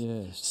truth.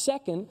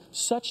 Second,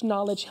 such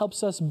knowledge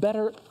helps us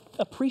better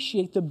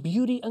appreciate the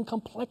beauty and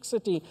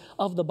complexity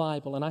of the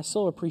Bible, and I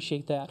so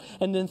appreciate that.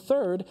 And then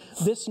third,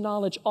 this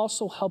knowledge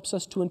also helps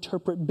us to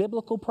interpret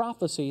biblical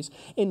prophecies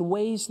in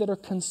ways that are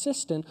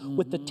consistent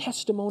with the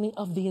testimony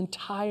of the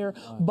entire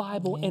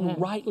Bible and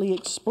rightly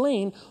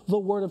explain the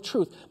word of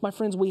truth. My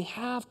friends, we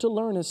have to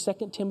learn, as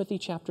 2 Timothy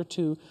chapter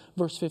 2,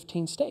 verse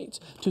 15 states,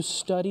 to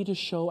study to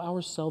show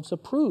ourselves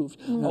approved,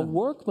 a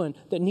workman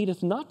that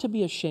needeth not to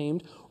be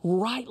ashamed,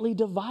 rightly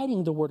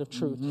dividing the word of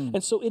truth.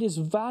 And so it is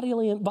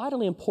vitally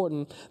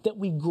important that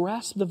we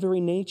grasp the very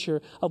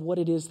nature of what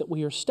it is that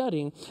we are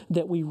studying,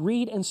 that we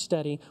read and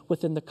study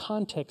within the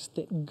context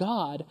that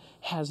God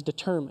has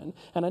determined.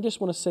 And I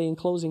just want to say in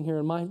closing here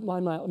in my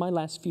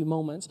last few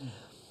moments,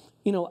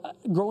 you know,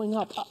 growing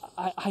up,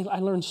 I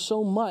learned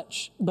so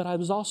much, but I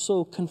was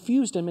also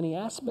confused in many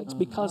aspects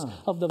because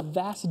of the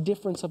vast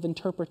difference of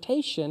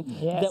interpretation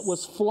that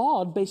was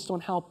flawed based on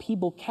how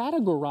people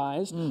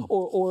categorized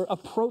or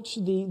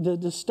approached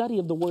the study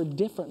of the word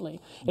differently.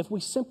 If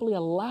we simply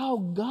allow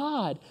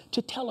God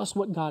to tell us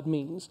what God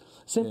means,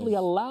 simply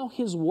allow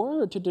His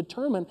Word to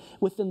determine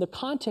within the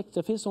context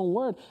of His own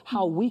Word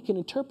how we can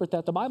interpret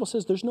that. The Bible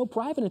says there's no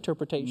private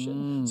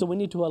interpretation. So we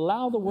need to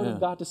allow the Word of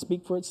God to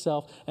speak for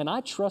itself, and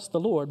I trust the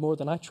Lord more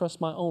than I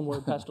trust my own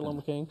word, Pastor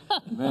Lumber King.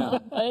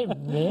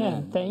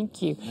 Amen.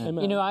 Thank you.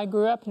 Amen. You know, I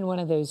grew up in one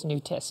of those New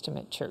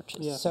Testament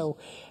churches. Yes. So,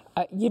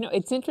 you know,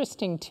 it's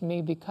interesting to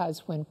me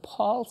because when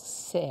Paul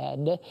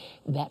said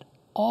that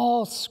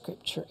all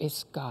Scripture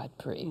is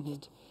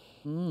God-breathed,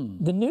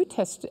 the New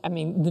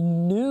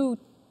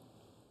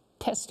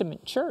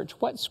Testament church,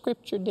 what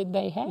Scripture did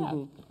they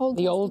have?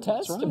 The Old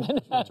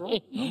Testament. That's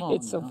right.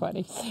 It's so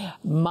funny.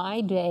 My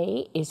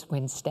day is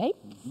Wednesday,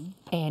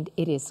 and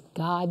it is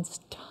God's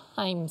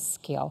time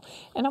scale.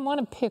 And I want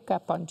to pick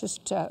up on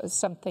just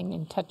something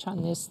and touch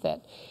on this,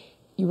 that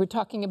you were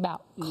talking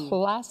about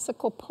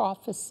classical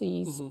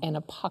prophecies and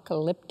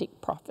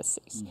apocalyptic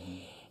prophecies.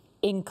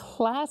 In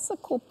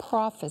classical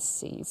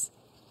prophecies,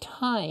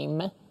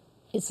 time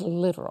is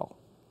literal.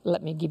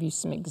 Let me give you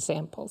some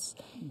examples.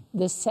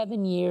 The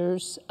 7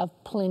 years of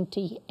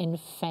plenty and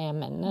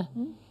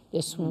famine.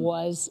 This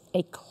was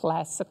a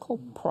classical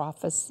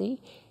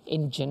prophecy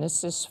in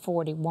Genesis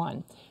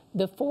 41.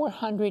 The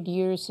 400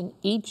 years in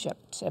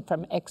Egypt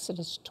from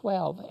Exodus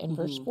 12 and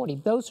verse 40,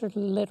 those are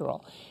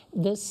literal.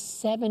 The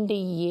 70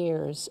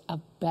 years of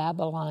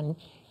Babylonian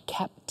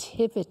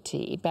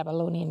captivity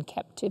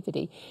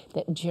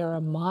that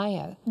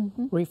Jeremiah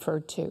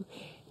referred to,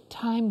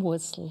 time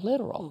was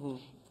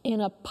literal.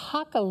 In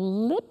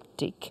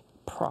apocalyptic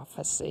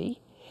prophecy,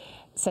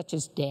 such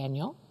as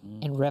Daniel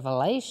and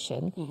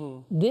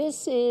Revelation,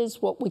 this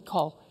is what we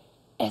call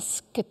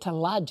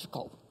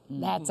eschatological.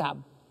 That's a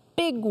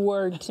big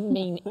word to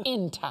mean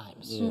end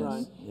times.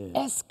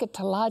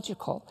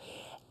 Eschatological.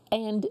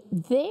 And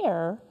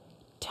there,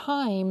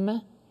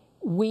 time,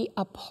 we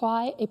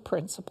apply a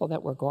principle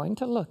that we're going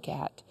to look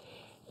at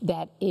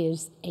that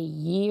is a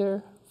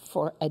year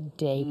for a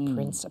day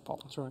principle.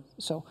 That's right.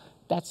 So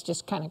that's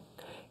just kind of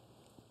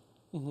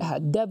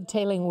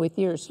dovetailing with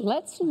yours.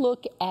 Let's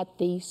look at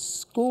the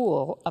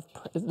schools.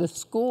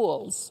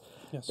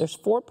 Yes. There's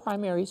 4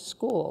 primary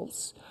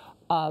schools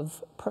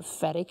of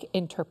prophetic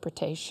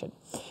interpretation.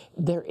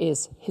 There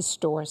is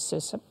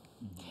historicism,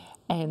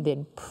 and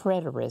then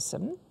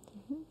preterism,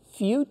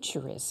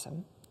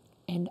 futurism,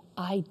 and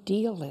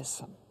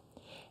idealism.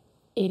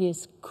 It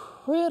is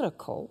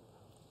critical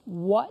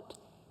what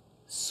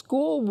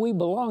school we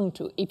belong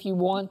to if you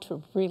want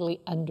to really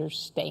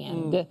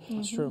understand.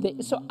 That's true.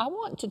 So I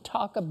want to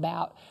talk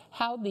about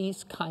how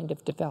these kind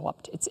of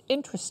developed. It's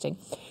interesting.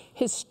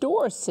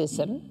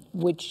 Historicism,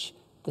 which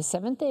the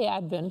Seventh-day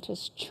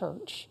Adventist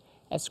Church,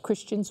 as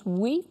Christians,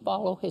 we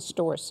follow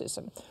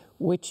historicism,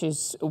 which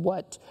is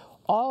what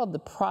all of the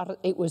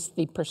it was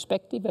the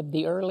perspective of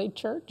the early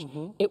church.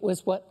 It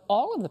was what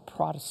all of the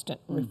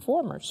Protestant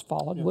reformers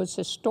followed, was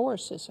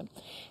historicism.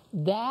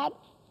 That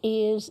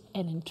is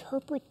an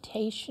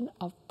interpretation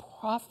of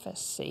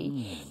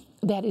prophecy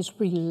that is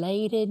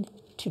related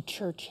to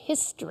church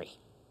history.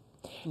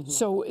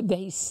 So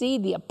they see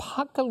the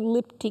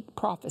apocalyptic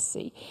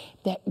prophecy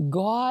that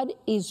God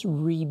is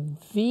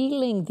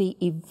revealing the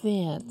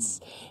events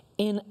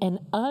in an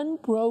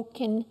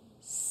unbroken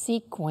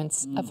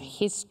sequence of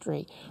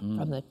history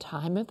from the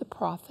time of the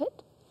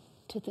prophet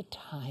to the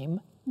time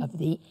of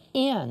the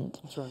end.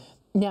 That's right.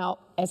 Now,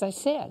 as I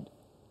said,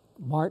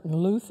 Martin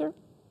Luther,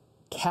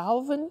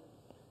 Calvin,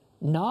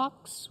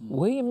 Knox,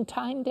 William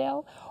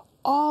Tyndale,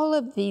 all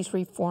of these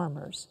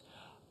reformers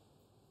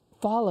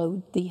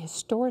followed the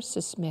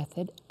historicist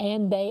method,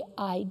 and they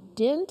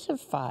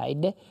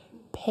identified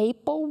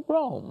papal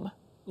Rome,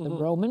 the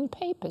Roman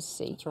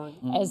papacy, That's right.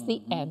 as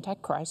the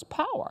Antichrist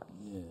power.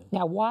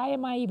 Now, why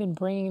am I even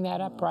bringing that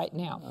up right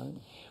now?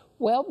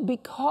 Well,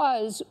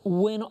 because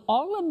when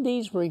all of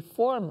these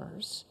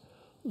reformers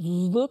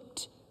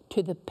looked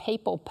to the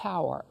papal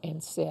power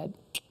and said,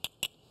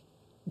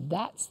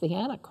 that's the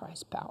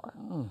Antichrist power.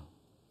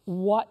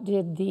 What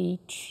did the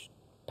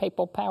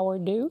papal power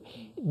do?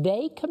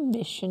 They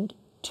commissioned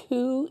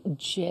 2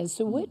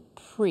 Jesuit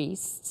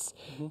priests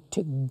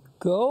to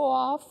go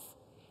off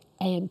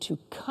and to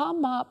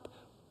come up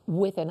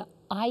with an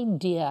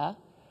idea,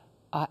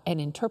 an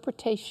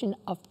interpretation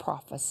of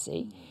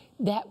prophecy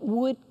that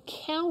would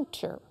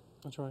counter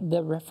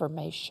the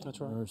Reformation. That's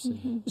right.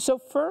 So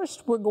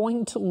first, we're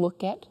going to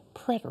look at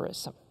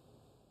preterism.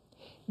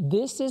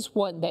 This is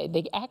what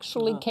they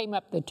actually came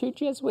up, the 2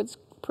 Jesuit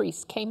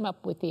priests came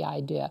up with the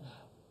idea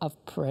of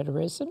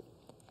preterism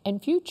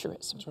and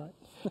futurism. That's right.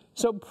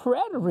 So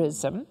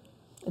preterism,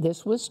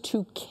 this was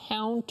to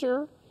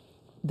counter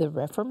the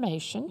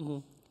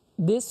Reformation.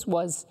 This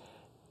was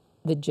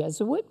the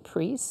Jesuit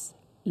priest,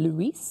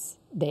 Luis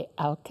de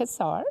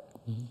Alcazar.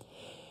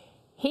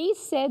 He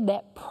said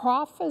that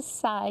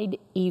prophesied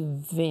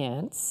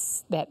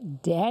events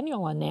that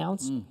Daniel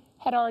announced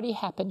had already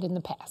happened in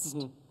the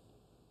past.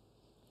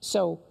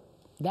 So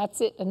that's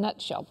it in a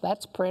nutshell.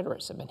 That's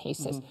preterism. And he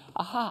says,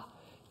 aha,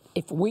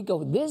 if we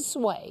go this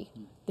way,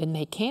 then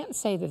they can't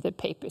say that the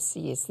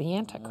papacy is the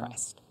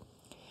Antichrist.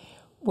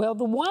 Well,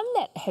 the one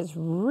that has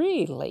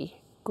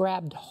really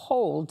grabbed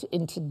hold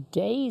in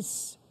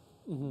today's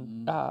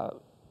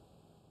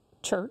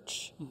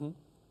church,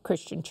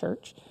 Christian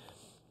church,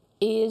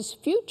 is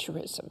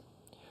futurism,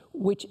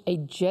 which a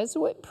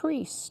Jesuit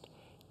priest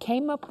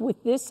came up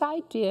with this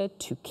idea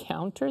to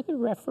counter the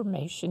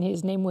Reformation.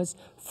 His name was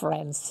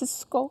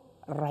Francisco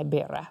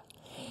Ribera.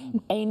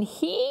 And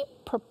he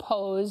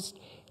proposed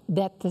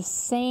that the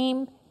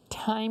same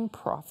time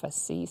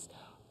prophecies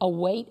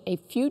await a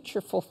future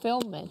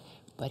fulfillment.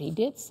 But he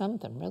did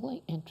something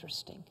really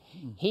interesting.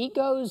 He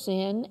goes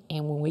in,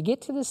 and when we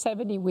get to the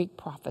 70-week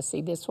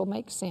prophecy, this will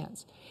make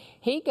sense.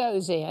 He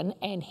goes in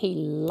and he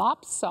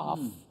lops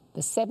off the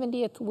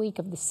 70th week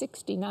of the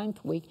 69th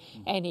week,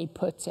 and he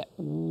puts it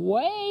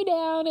way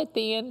down at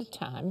the end of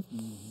time,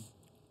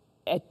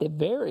 at the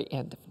very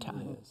end of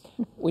time,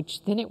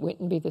 which then it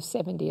wouldn't be the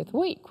 70th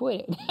week,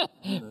 would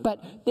it?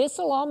 But this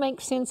will all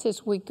make sense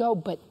as we go.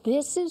 But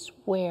this is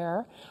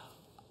where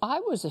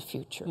I was a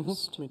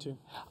futurist. Me too.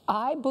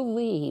 I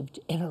believed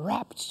in a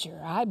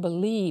rapture. I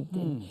believed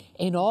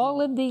in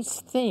all of these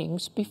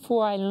things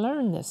before I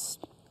learned this.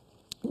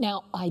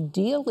 Now,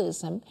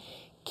 idealism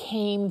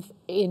came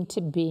into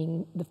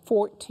being the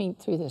 14th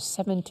through the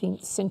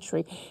 17th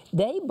century.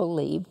 They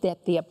believed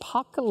that the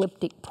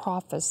apocalyptic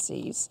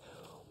prophecies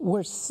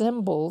were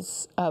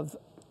symbols of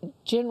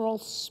general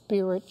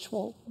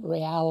spiritual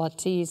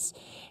realities,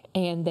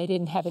 and they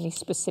didn't have any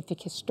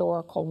specific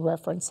historical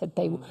reference, that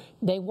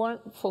they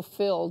weren't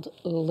fulfilled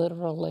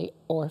literally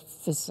or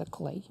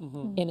physically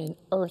in an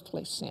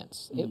earthly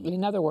sense.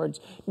 In other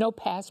words, no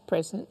past,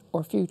 present,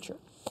 or future.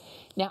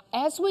 Now,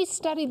 as we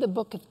study the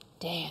book of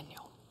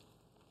Daniel,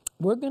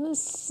 we're going to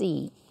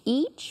see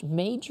each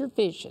major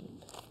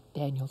vision,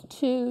 Daniel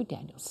 2,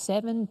 Daniel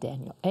 7,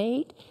 Daniel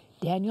 8,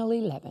 Daniel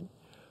 11,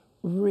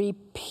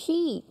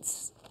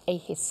 repeats a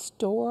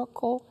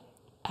historical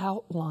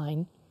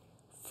outline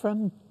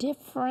from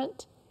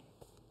different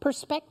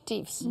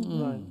perspectives.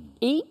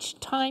 Each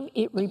time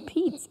it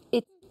repeats,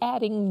 it's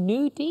adding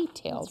new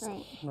details.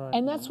 That's right.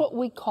 And that's what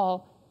we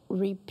call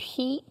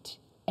repeat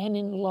and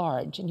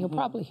enlarge. And you'll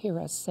probably hear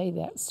us say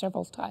that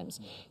several times.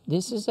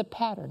 This is a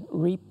pattern.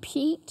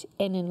 Repeat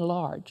and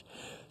enlarge.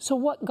 So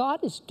what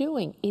God is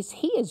doing is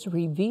He is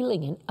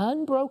revealing an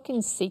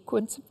unbroken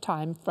sequence of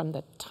time from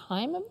the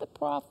time of the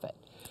prophet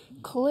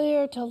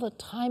clear till the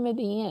time of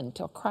the end,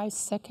 till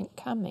Christ's second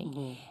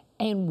coming.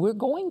 And we're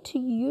going to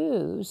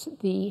use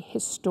the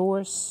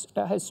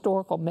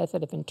historical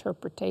method of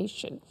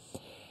interpretation.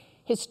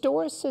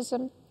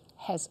 Historicism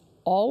has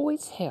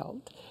always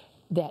held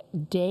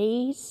that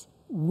days,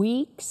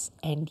 weeks,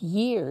 and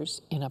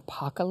years in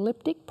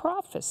apocalyptic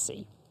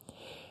prophecy,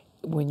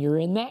 when you're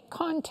in that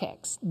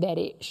context, that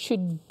it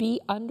should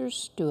be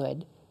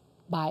understood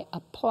by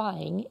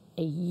applying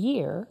a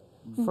year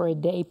for a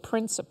day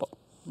principle.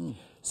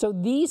 So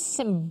these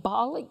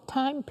symbolic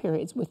time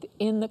periods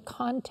within the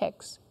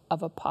context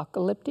of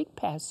apocalyptic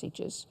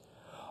passages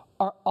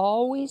are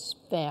always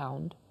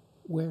found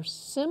where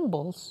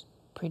symbols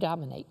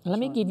predominate. Let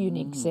me give you an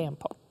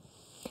example.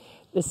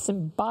 The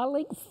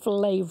symbolic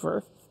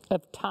flavor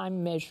of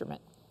time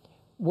measurement.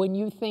 When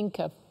you think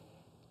of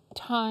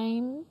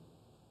time,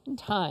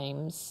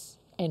 times,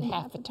 and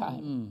half a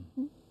time.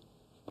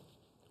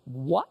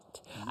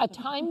 What? A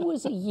time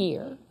was a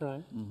year.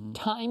 Right.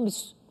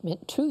 Times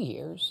meant 2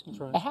 years.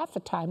 right. A half a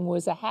time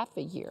was a half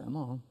a year. Come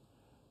on.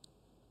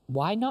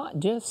 Why not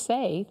just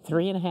say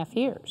 3.5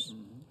 years?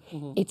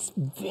 It's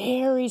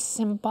very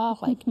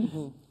symbolic.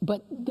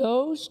 But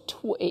those,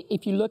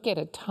 if you look at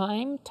a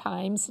time,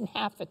 times, and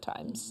half a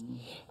times,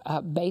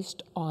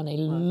 based on a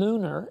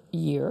lunar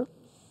year,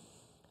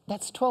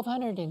 that's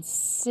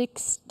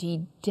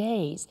 1,260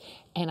 days.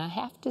 And I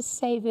have to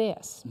say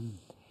this.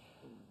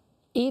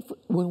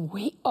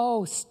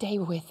 Stay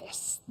with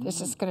us.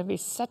 This is going to be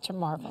such a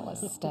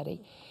marvelous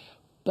study.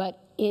 But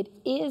it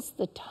is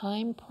the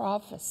time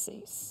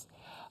prophecies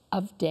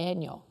of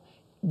Daniel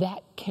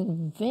that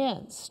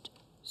convinced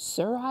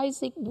Sir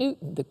Isaac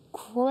Newton, the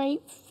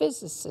great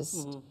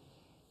physicist,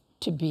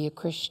 to be a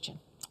Christian.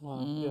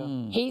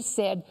 He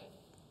said,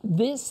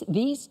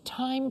 these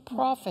time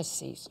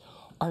prophecies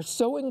are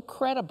so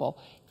incredible,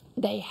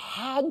 they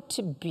had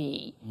to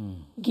be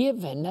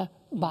given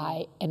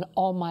by an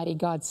almighty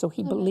God. So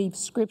he believed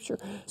Scripture.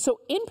 So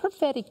in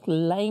prophetic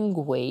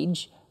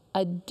language,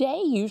 a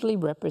day usually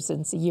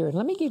represents a year. And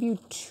let me give you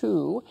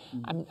two.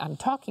 I'm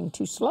talking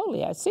too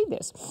slowly. I see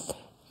this.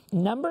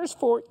 Numbers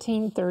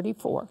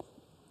 14:34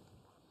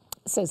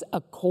 says,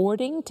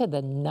 according to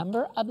the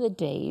number of the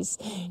days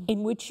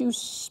in which you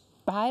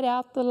spied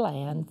out the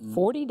land,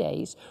 40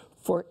 days,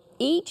 for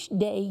each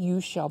day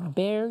you shall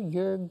bear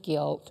your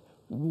guilt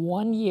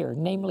 1 year,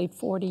 namely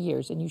 40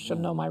 years, and you shall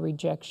know my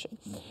rejection.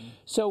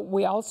 So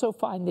we also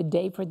find the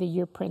day for the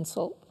year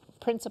principle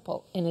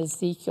in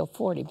Ezekiel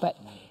 40. But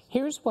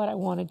here's what I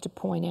wanted to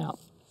point out.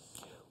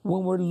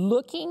 When we're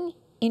looking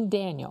in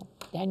Daniel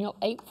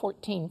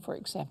 8:14, for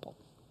example,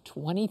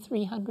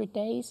 2,300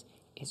 days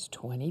is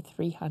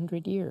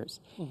 2,300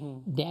 years.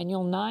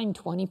 Daniel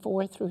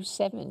 9:24 through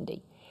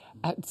 70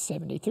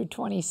 through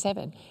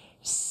 27.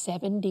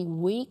 70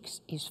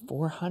 weeks is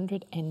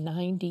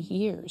 490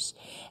 years.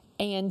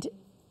 And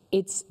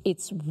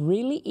it's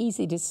really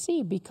easy to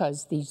see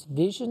because these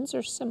visions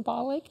are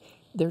symbolic,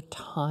 their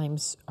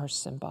times are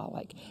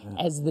symbolic.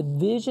 As the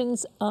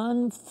visions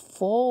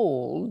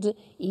unfold,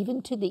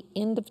 even to the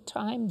end of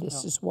time,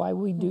 this is why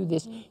we do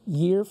this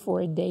year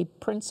for a day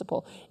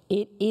principle.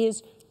 It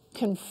is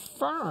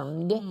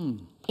confirmed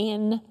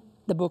in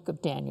the book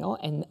of Daniel,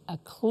 and a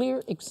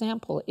clear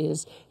example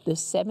is the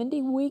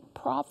 70-week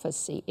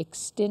prophecy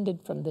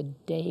extended from the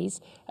days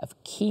of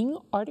King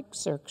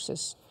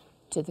Artaxerxes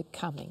to the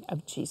coming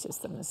of Jesus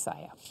the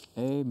Messiah.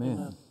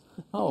 Amen.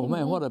 Oh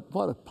man, what a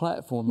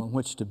platform on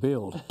which to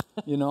build.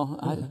 You know,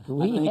 I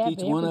We think have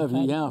each one of you,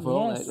 everything. for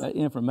all Yes. that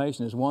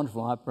information is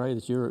wonderful. I pray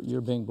that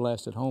you're being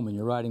blessed at home and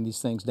you're writing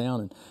these things down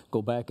and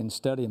go back and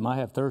study them. I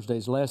have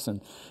Thursday's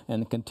lesson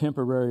and the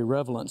contemporary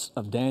relevance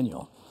of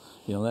Daniel.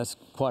 You know, that's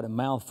quite a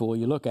mouthful.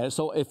 You look at it.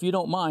 So if you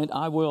don't mind,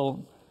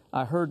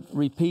 I heard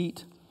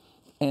repeat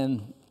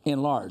and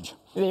enlarge.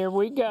 There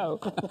we go.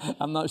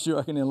 I'm not sure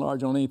I can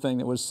enlarge on anything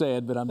that was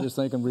said, but I'm just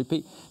thinking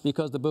repeat.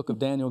 Because the book of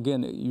Daniel,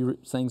 again,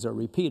 things are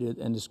repeated,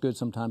 and it's good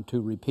sometimes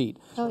to repeat.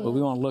 But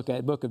we want to look at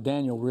the book of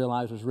Daniel,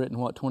 realize it was written,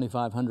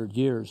 2,500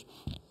 years,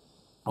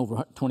 over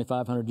a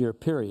 2,500-year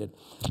period,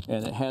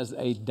 and it has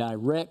a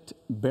direct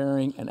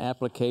bearing and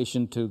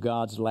application to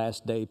God's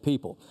last day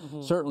people.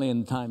 Certainly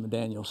in the time of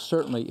Daniel,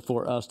 certainly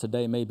for us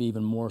today, maybe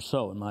even more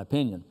so, in my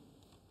opinion.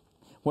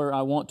 Where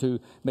I want to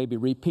maybe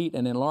repeat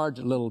and enlarge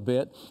a little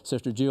bit,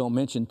 Sister Jill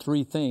mentioned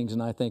 3 things,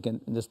 and I think in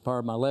this part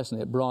of my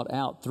lesson, it brought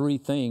out 3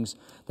 things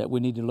that we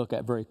need to look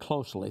at very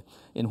closely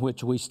in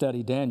which we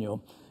study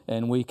Daniel.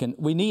 And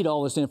we need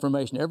all this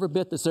information. Every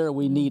bit that's there,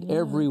 we need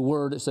every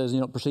word that says,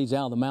 proceeds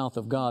out of the mouth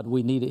of God.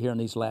 We need it here in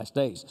these last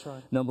days. That's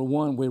right. Number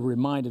 1, we're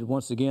reminded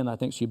once again, I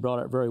think she brought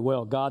it very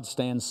well, God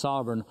stands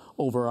sovereign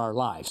over our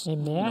lives.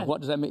 Amen.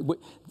 What does that mean?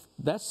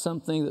 That's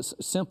something that's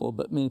simple,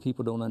 but many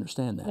people don't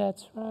understand that.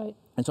 That's right.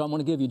 And so I'm going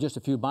to give you just a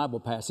few Bible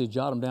passages,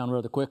 jot them down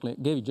rather quickly,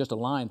 give you just a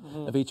line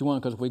of each one,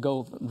 because if we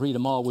go read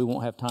them all, we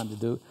won't have time to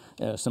do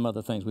some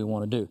other things we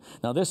want to do.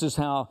 Now, this is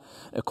how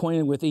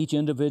acquainted with each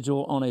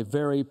individual on a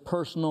very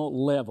personal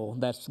level,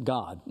 that's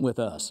God with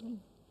us.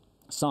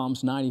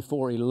 Psalms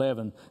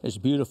 94:11 is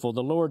beautiful.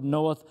 The Lord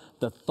knoweth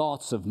the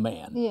thoughts of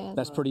man. Yes.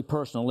 That's pretty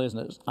personal, isn't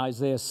it?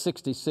 Isaiah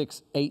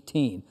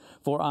 66:18.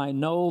 For I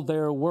know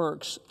their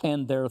works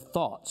and their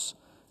thoughts.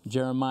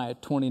 Jeremiah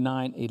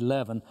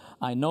 29:11.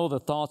 I know the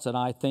thoughts that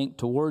I think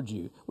toward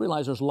you.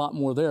 Realize there's a lot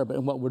more there, but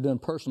in what we're doing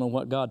personal,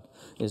 what God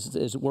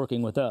is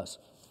working with us.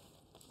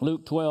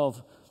 Luke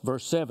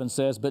 12:7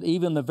 says, but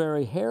even the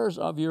very hairs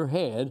of your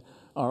head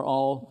are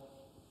all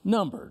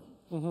numbered.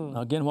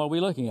 Now, again, what are we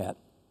looking at?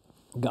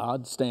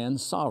 God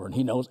stands sovereign.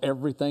 He knows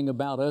everything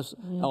about us,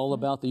 all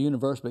about the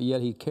universe, but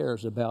yet He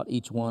cares about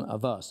each one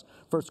of us.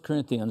 1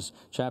 Corinthians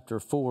chapter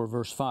 4,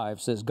 verse 5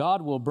 says,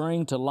 God will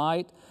bring to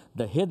light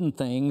the hidden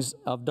things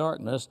of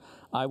darkness.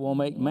 I will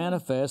make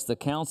manifest the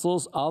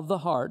counsels of the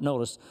heart.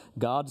 Notice,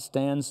 God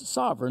stands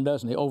sovereign,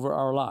 doesn't He, over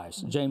our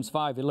lives. James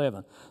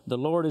 5:11, the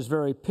Lord is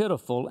very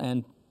pitiful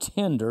and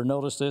tender.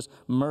 Notice this,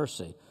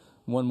 mercy.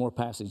 One more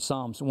passage,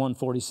 Psalms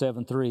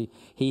 147:3.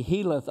 He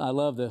healeth, I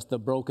love this, the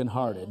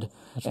brokenhearted,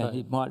 and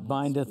He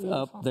bindeth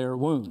up their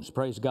wounds.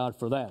 Praise God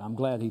for that. I'm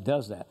glad He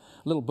does that.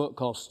 A little book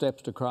called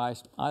Steps to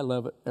Christ. I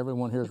love it.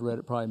 Everyone here has read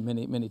it probably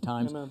many, many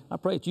times. Amen. I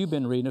pray that you've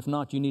been reading. If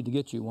not, you need to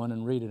get you one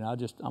and read it.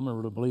 I'm a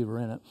real believer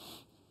in it.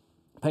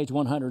 Page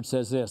 100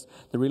 says this,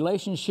 the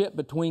relationship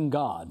between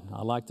God,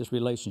 I like this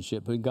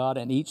relationship, between God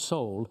and each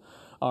soul,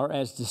 are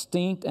as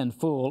distinct and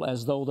full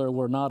as though there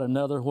were not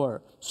another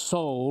where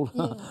soul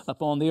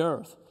upon the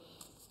earth.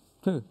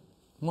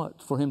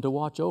 What? For Him to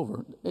watch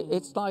over.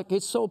 It's like,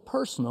 it's so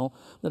personal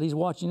that He's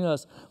watching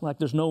us like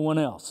there's no one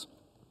else.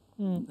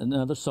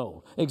 Another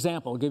soul.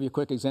 Example, I'll give you a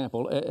quick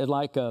example.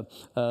 Like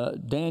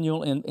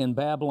Daniel in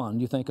Babylon,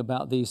 you think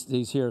about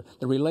these here,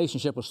 the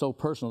relationship was so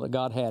personal that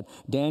God had.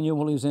 Daniel,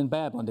 when he was in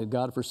Babylon, did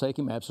God forsake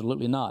him?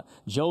 Absolutely not.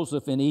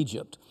 Joseph in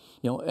Egypt,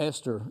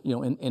 Esther,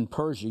 in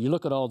Persia. You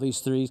look at all these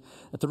three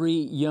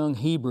young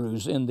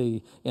Hebrews in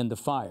the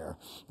fire.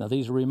 Now,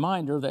 these are a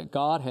reminder that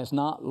God has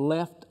not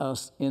left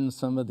us in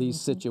some of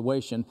these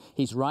situations.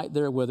 He's right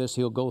there with us.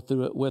 He'll go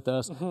through it with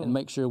us and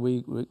make sure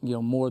we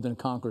more than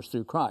conquers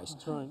through Christ.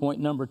 That's right. Point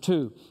number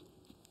 2,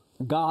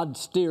 God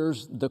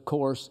steers the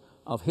course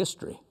of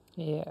history.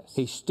 Yes.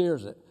 He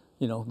steers it.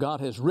 God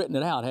has written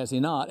it out, has He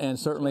not? And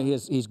certainly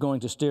He's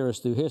going to steer us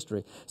through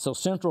history. So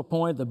central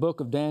point, the book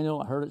of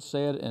Daniel, I heard it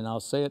said, and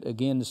I'll say it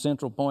again, the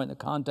central point, the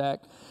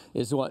contact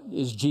is what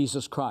is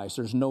Jesus Christ.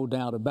 There's no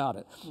doubt about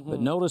it. But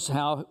notice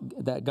how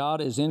that God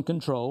is in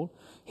control.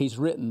 He's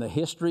written the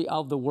history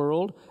of the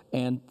world,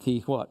 and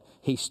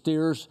he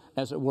steers,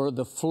 as it were,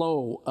 the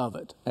flow of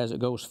it as it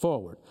goes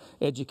forward.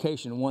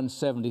 Education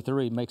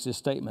 173 makes this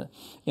statement.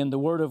 In the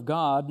Word of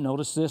God,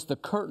 notice this, the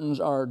curtains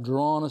are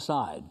drawn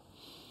aside,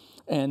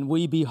 and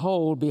we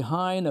behold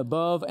behind,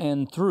 above,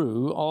 and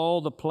through all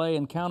the play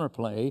and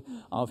counterplay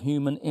of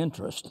human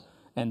interest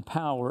and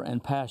power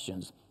and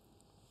passions.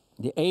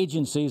 The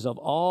agencies of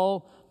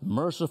all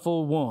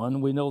merciful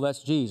one, we know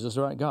that's Jesus,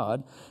 right,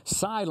 God,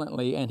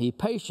 silently and he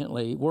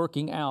patiently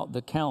working out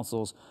the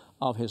counsels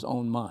of his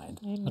own mind.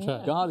 That's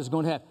right. God is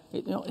going to have,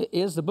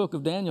 is the book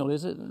of Daniel,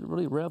 is it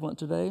really relevant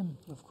today?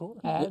 Of course.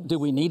 Do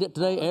we need it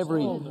today?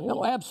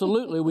 No,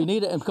 absolutely, we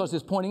need it, and because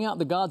it's pointing out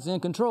that God's in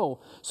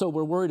control. So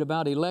we're worried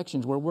about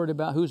elections, we're worried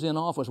about who's in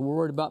office, we're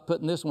worried about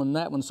putting this one,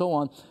 that one, so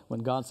on, when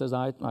God says,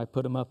 I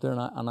put them up there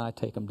and I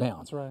take them down.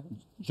 That's right.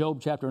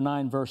 Job chapter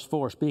 9, verse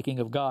 4, speaking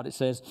of God, it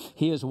says,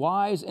 He is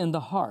wise in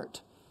the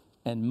heart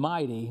and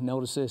mighty,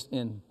 notice this,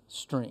 in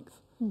strength.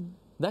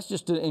 That's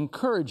just an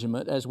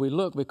encouragement as we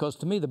look, because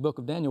to me the book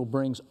of Daniel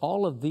brings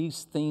all of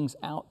these things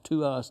out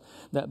to us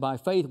that by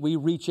faith we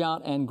reach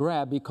out and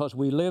grab, because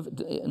we live,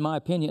 in my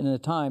opinion, in a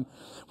time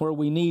where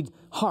we need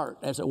heart,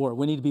 as it were.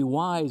 We need to be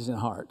wise in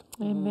heart.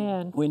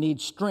 Amen. We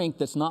need strength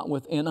that's not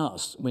within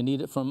us. We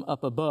need it from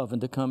up above and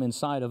to come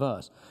inside of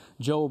us.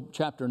 Job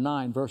chapter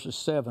 9, verses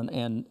 7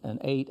 and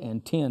 8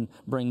 and 10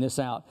 bring this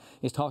out.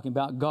 It's talking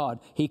about God.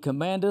 He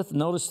commandeth,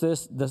 notice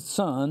this, the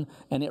sun,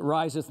 and it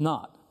riseth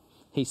not.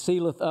 He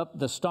sealeth up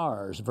the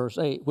stars, verse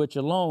 8, which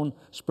alone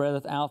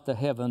spreadeth out the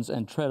heavens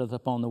and treadeth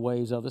upon the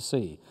waves of the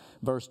sea.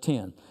 Verse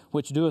 10,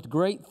 which doeth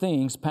great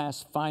things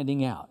past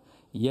finding out,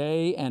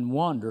 yea, and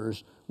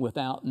wonders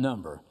without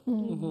number.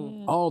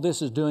 Mm-hmm. All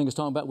this is doing is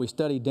talking about, we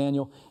studied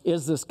Daniel.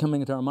 Is this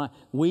coming into our mind?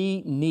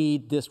 We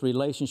need this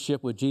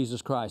relationship with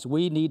Jesus Christ.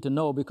 We need to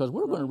know, because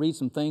we're going to read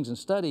some things and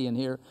study in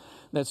here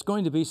that's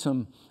going to be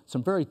some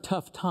very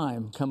tough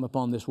time come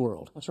upon this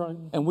world. That's right.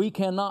 And we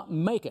cannot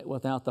make it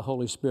without the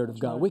Holy Spirit of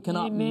God. Right. We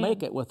cannot Amen.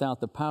 make it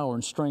without the power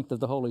and strength of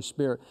the Holy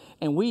Spirit.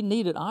 And we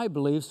need it, I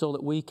believe, so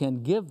that we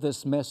can give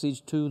this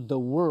message to the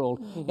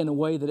world in a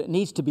way that it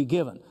needs to be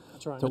given.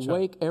 Right. To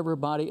wake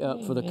everybody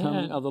up for the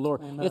coming of the Lord.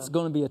 Amen. It's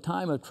going to be a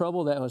time of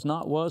trouble that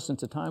was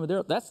since the time of the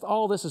earth. That's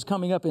all this is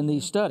coming up in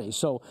these studies.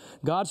 So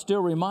God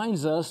still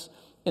reminds us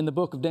in the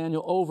book of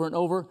Daniel over and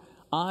over,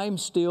 I'm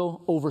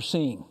still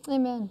overseeing.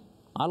 Amen.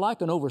 I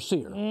like an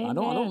overseer. I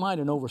don't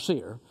mind an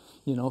overseer.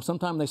 You know,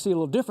 sometimes they see a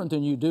little different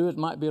than you do. It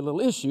might be a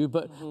little issue,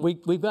 but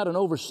we've got an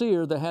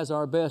overseer that has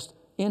our best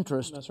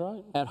interest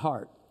at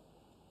heart.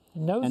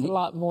 Knows a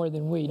lot more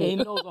than we do. He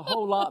knows a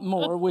whole lot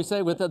more. We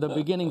say with the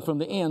beginning from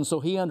the end, so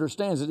he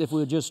understands it if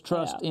we just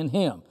trust in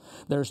him.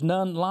 There's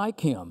none like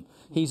him.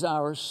 He's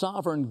our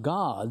sovereign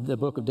God, the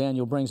book of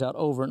Daniel brings out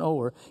over and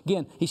over.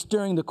 Again, he's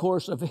steering the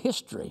course of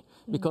history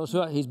because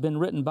he's been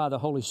written by the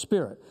Holy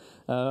Spirit.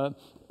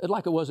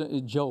 Like it was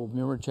in Job,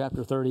 remember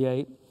chapter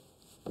 38?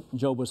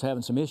 Job was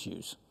having some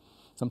issues.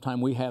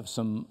 Sometimes we have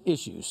some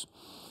issues.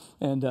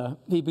 And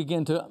he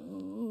began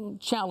to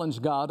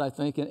challenge God, I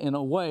think, in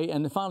a way.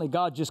 And finally,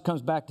 God just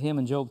comes back to him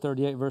in Job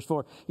 38, verse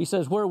 4. He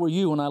says, where were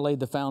you when I laid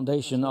the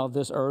foundation of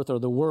this earth or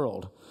the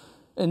world?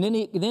 And then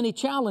he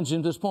challenged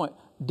him to this point.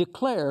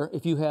 Declare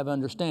if you have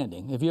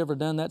understanding. Have you ever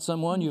done that to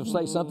someone? You'll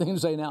say something and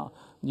say, now,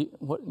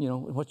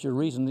 what's your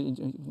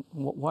reason?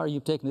 Why are you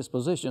taking this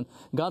position?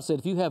 God said,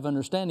 if you have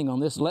understanding on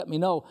this, let me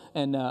know.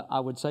 And I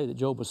would say that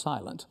Job was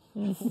silent.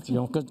 And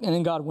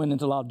then God went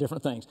into a lot of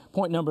different things.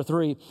 Point number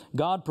 3,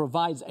 God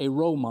provides a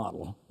role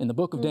model. In the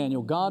book of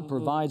Daniel, God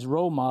provides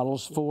role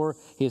models for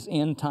his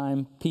end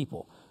time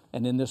people.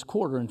 And in this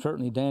quarter, and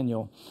certainly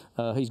Daniel,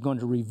 he's going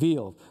to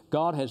reveal.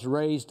 God has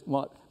raised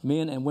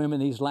men and women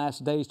these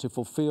last days to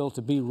fulfill,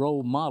 to be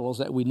role models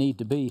that we need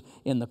to be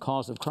in the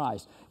cause of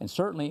Christ. And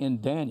certainly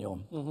in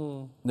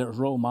Daniel, there's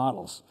role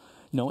models.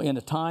 You know, in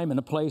a time and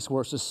a place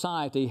where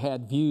society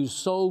had views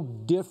so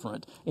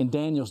different in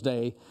Daniel's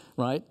day,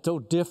 right? So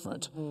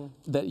different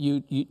that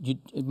you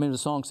remember the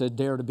song said,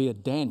 dare to be a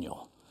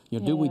Daniel.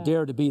 Do we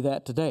dare to be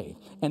that today?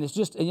 And it's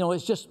just,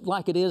 it's just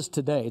like it is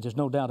today. There's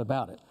no doubt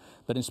about it.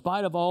 But in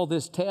spite of all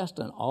this test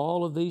and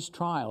all of these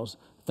trials,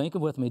 think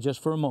with me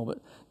just for a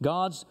moment.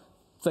 God's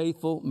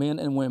faithful men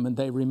and women,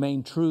 they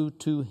remain true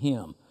to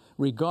him.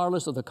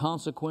 Regardless of the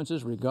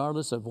consequences,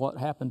 regardless of what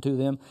happened to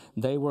them,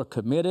 they were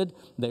committed,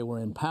 they were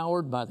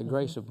empowered by the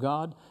grace of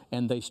God,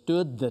 and they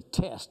stood the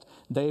test.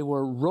 They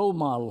were role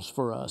models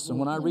for us. And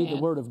when I read the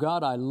Word of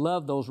God, I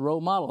love those role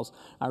models.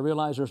 I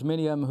realize there's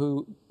many of them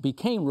who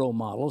became role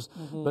models,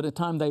 but at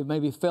times they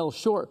maybe fell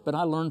short, but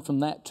I learned from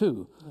that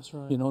too. That's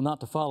right. Not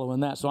to follow in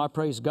that. So I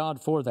praise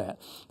God for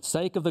that.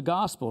 Sake of the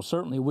gospel,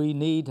 certainly we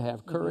need to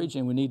have courage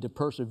and we need to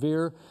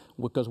persevere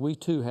because we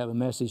too have a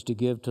message to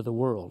give to the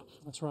world.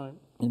 That's right.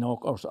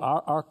 Of course,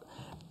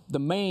 the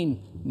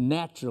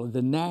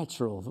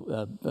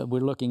natural,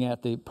 we're looking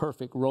at the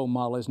perfect role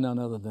model is none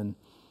other than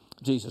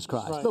Jesus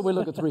Christ. Right. But we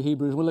look at 3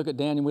 Hebrews, we look at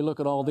Daniel, we look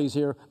at all these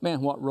here.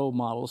 Man, what role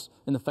models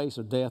in the face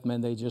of death,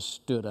 man, they just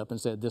stood up and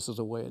said, this is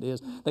the way it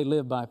is. They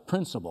lived by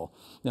principle.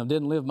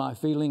 Didn't live by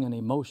feeling and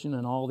emotion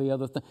and all the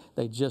other things.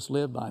 They just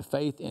lived by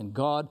faith in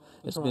God.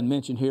 It's been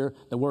mentioned here.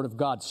 The Word of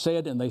God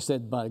said, and they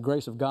said, by the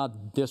grace of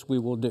God, this we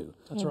will do.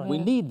 That's right. We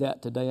need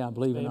that today, I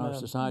believe, in our Amen.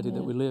 society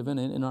that we live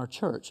in our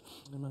church.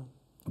 Amen.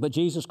 But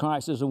Jesus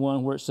Christ is the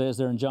one where it says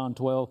there in John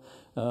 12,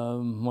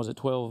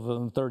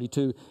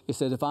 32, it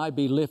says, if I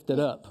be lifted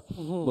up,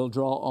 will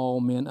draw all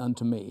men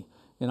unto me.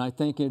 And I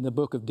think in the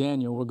book of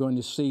Daniel, we're going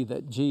to see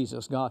that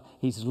Jesus, God,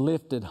 He's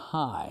lifted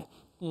high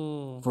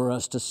for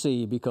us to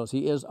see, because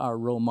He is our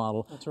role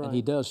model. That's right. And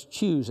He does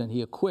choose and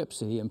He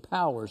equips and He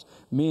empowers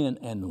men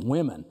and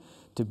women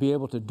to be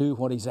able to do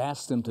what He's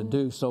asked them to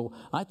do. So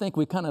I think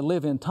we kind of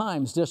live in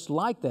times just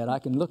like that. I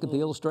can look at the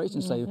illustration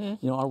and say, you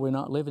know, are we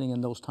not living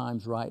in those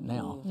times right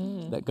now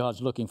that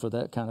God's looking for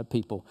that kind of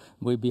people?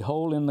 We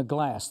behold in the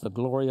glass the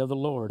glory of the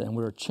Lord, and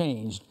we're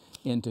changed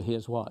into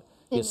His what?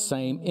 His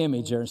same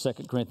image there in 2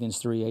 Corinthians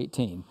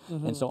 3:18.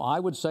 And so I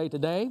would say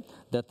today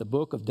that the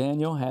book of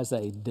Daniel has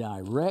a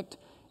direct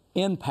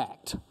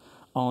impact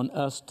on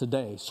us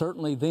today.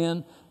 Certainly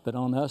then, but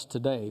on us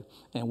today.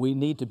 And we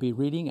need to be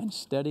reading and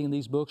studying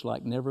these books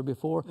like never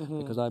before,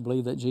 because I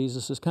believe that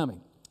Jesus is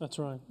coming. That's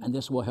right. And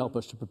this will help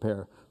us to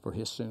prepare for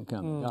His soon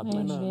coming. God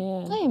bless you.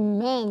 Amen.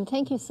 Amen.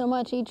 Thank you so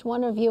much, each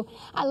one of you.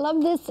 I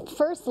love this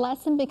first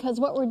lesson because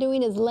what we're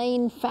doing is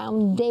laying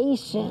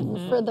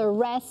foundation for the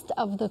rest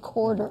of the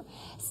quarter,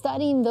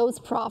 studying those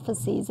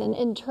prophecies and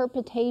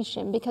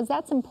interpretation, because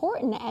that's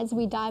important as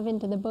we dive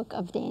into the book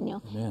of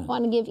Daniel. Amen. I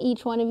want to give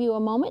each one of you a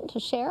moment to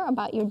share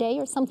about your day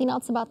or something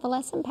else about the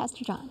lesson.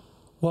 Pastor John.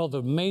 Well,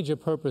 the major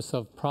purpose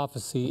of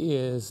prophecy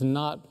is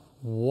not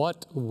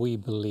what we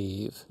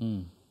believe,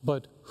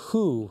 but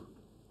who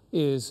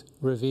is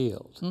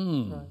revealed.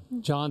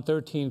 John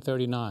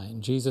 13:39,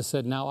 Jesus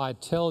said, now I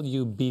tell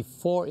you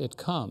before it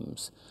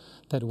comes,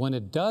 that when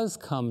it does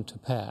come to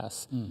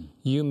pass,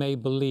 you may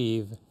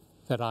believe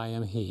that I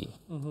am He.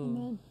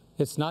 Amen.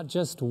 It's not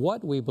just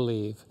what we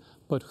believe,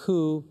 but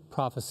who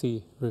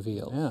prophecy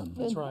reveals. Yeah.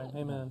 That's right.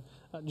 Amen.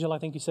 Jill, I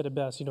think you said it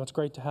best. You know, it's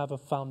great to have a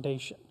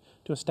foundation,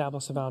 to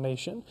establish a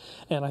foundation.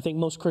 And I think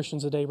most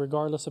Christians today,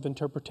 regardless of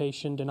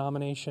interpretation,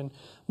 denomination,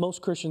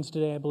 most Christians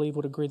today, I believe,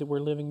 would agree that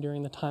we're living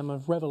during the time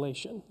of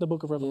Revelation, the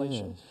book of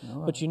Revelation. Yes. All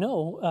right. But you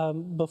know,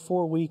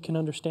 before we can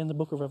understand the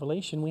book of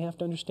Revelation, we have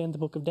to understand the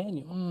book of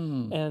Daniel.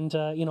 And,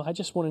 you know, I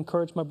just want to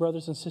encourage my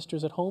brothers and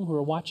sisters at home who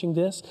are watching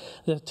this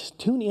to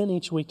tune in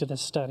each week to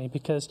this study,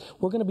 because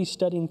we're going to be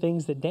studying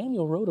things that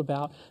Daniel wrote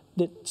about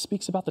that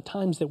speaks about the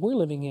times that we're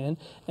living in.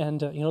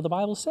 And, you know, the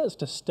Bible says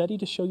to study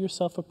to show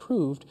yourself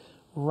approved,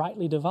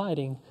 rightly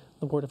dividing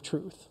the word of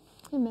truth.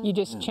 Amen. You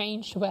just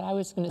changed what I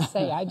was going to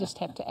say. I just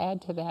have to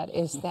add to that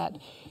is that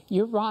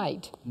you're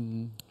right.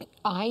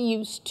 I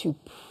used to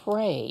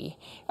pray.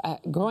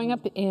 Growing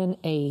up in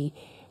a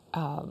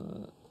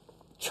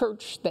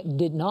church that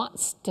did not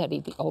study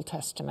the Old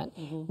Testament,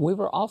 we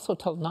were also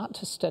told not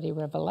to study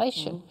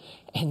Revelation.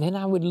 And then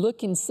I would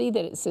look and see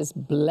that it says,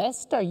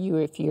 blessed are you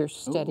if you're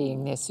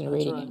studying this and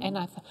reading it.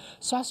 And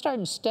so I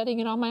started studying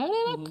it on my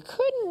own, and I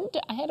couldn't.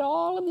 I had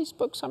all of these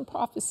books on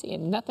prophecy,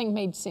 and nothing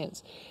made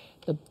sense.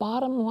 The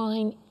bottom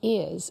line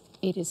is,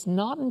 it is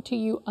not until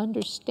you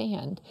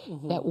understand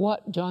that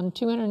what, John,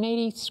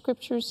 280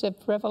 scriptures of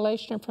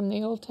Revelation are from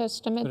the Old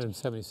Testament?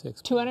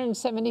 276.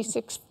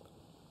 276,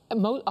 a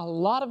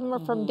lot of them are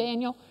from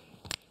Daniel.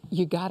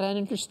 You got to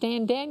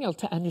understand Daniel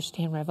to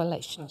understand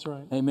Revelation. That's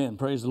right. Amen.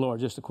 Praise the Lord.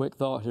 Just a quick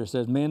thought here. It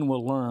says, men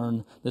will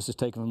learn, this is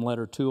taken from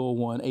letter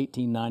 201,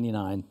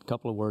 1899, a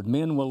couple of words.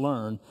 Men will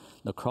learn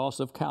the cross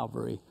of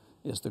Calvary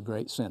is the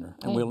great sinner.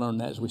 And we'll learn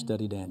that as we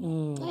study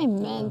Daniel.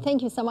 Amen.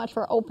 Thank you so much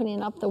for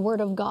opening up the Word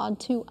of God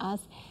to us.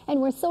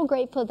 And we're so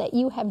grateful that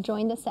you have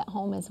joined us at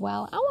home as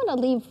well. I want to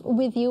leave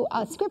with you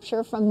a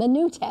scripture from the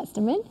New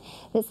Testament.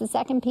 This is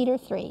 2 Peter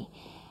 3,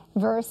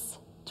 verse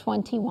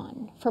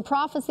 21. For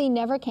prophecy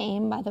never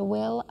came by the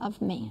will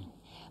of man,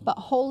 but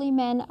holy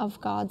men of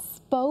God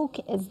spoke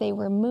as they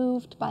were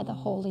moved by the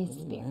Holy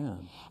Spirit.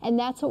 Amen. And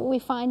that's what we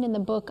find in the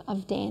book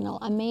of Daniel,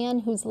 a man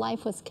whose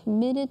life was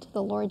committed to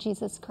the Lord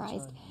Jesus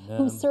Christ,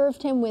 who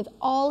served Him with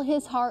all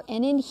his heart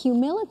and in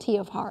humility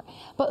of heart,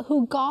 but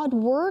who God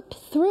worked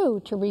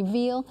through to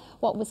reveal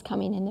what was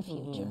coming in the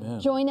future.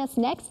 Join us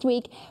next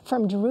week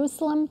from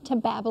Jerusalem to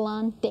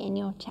Babylon,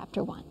 Daniel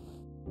chapter 1.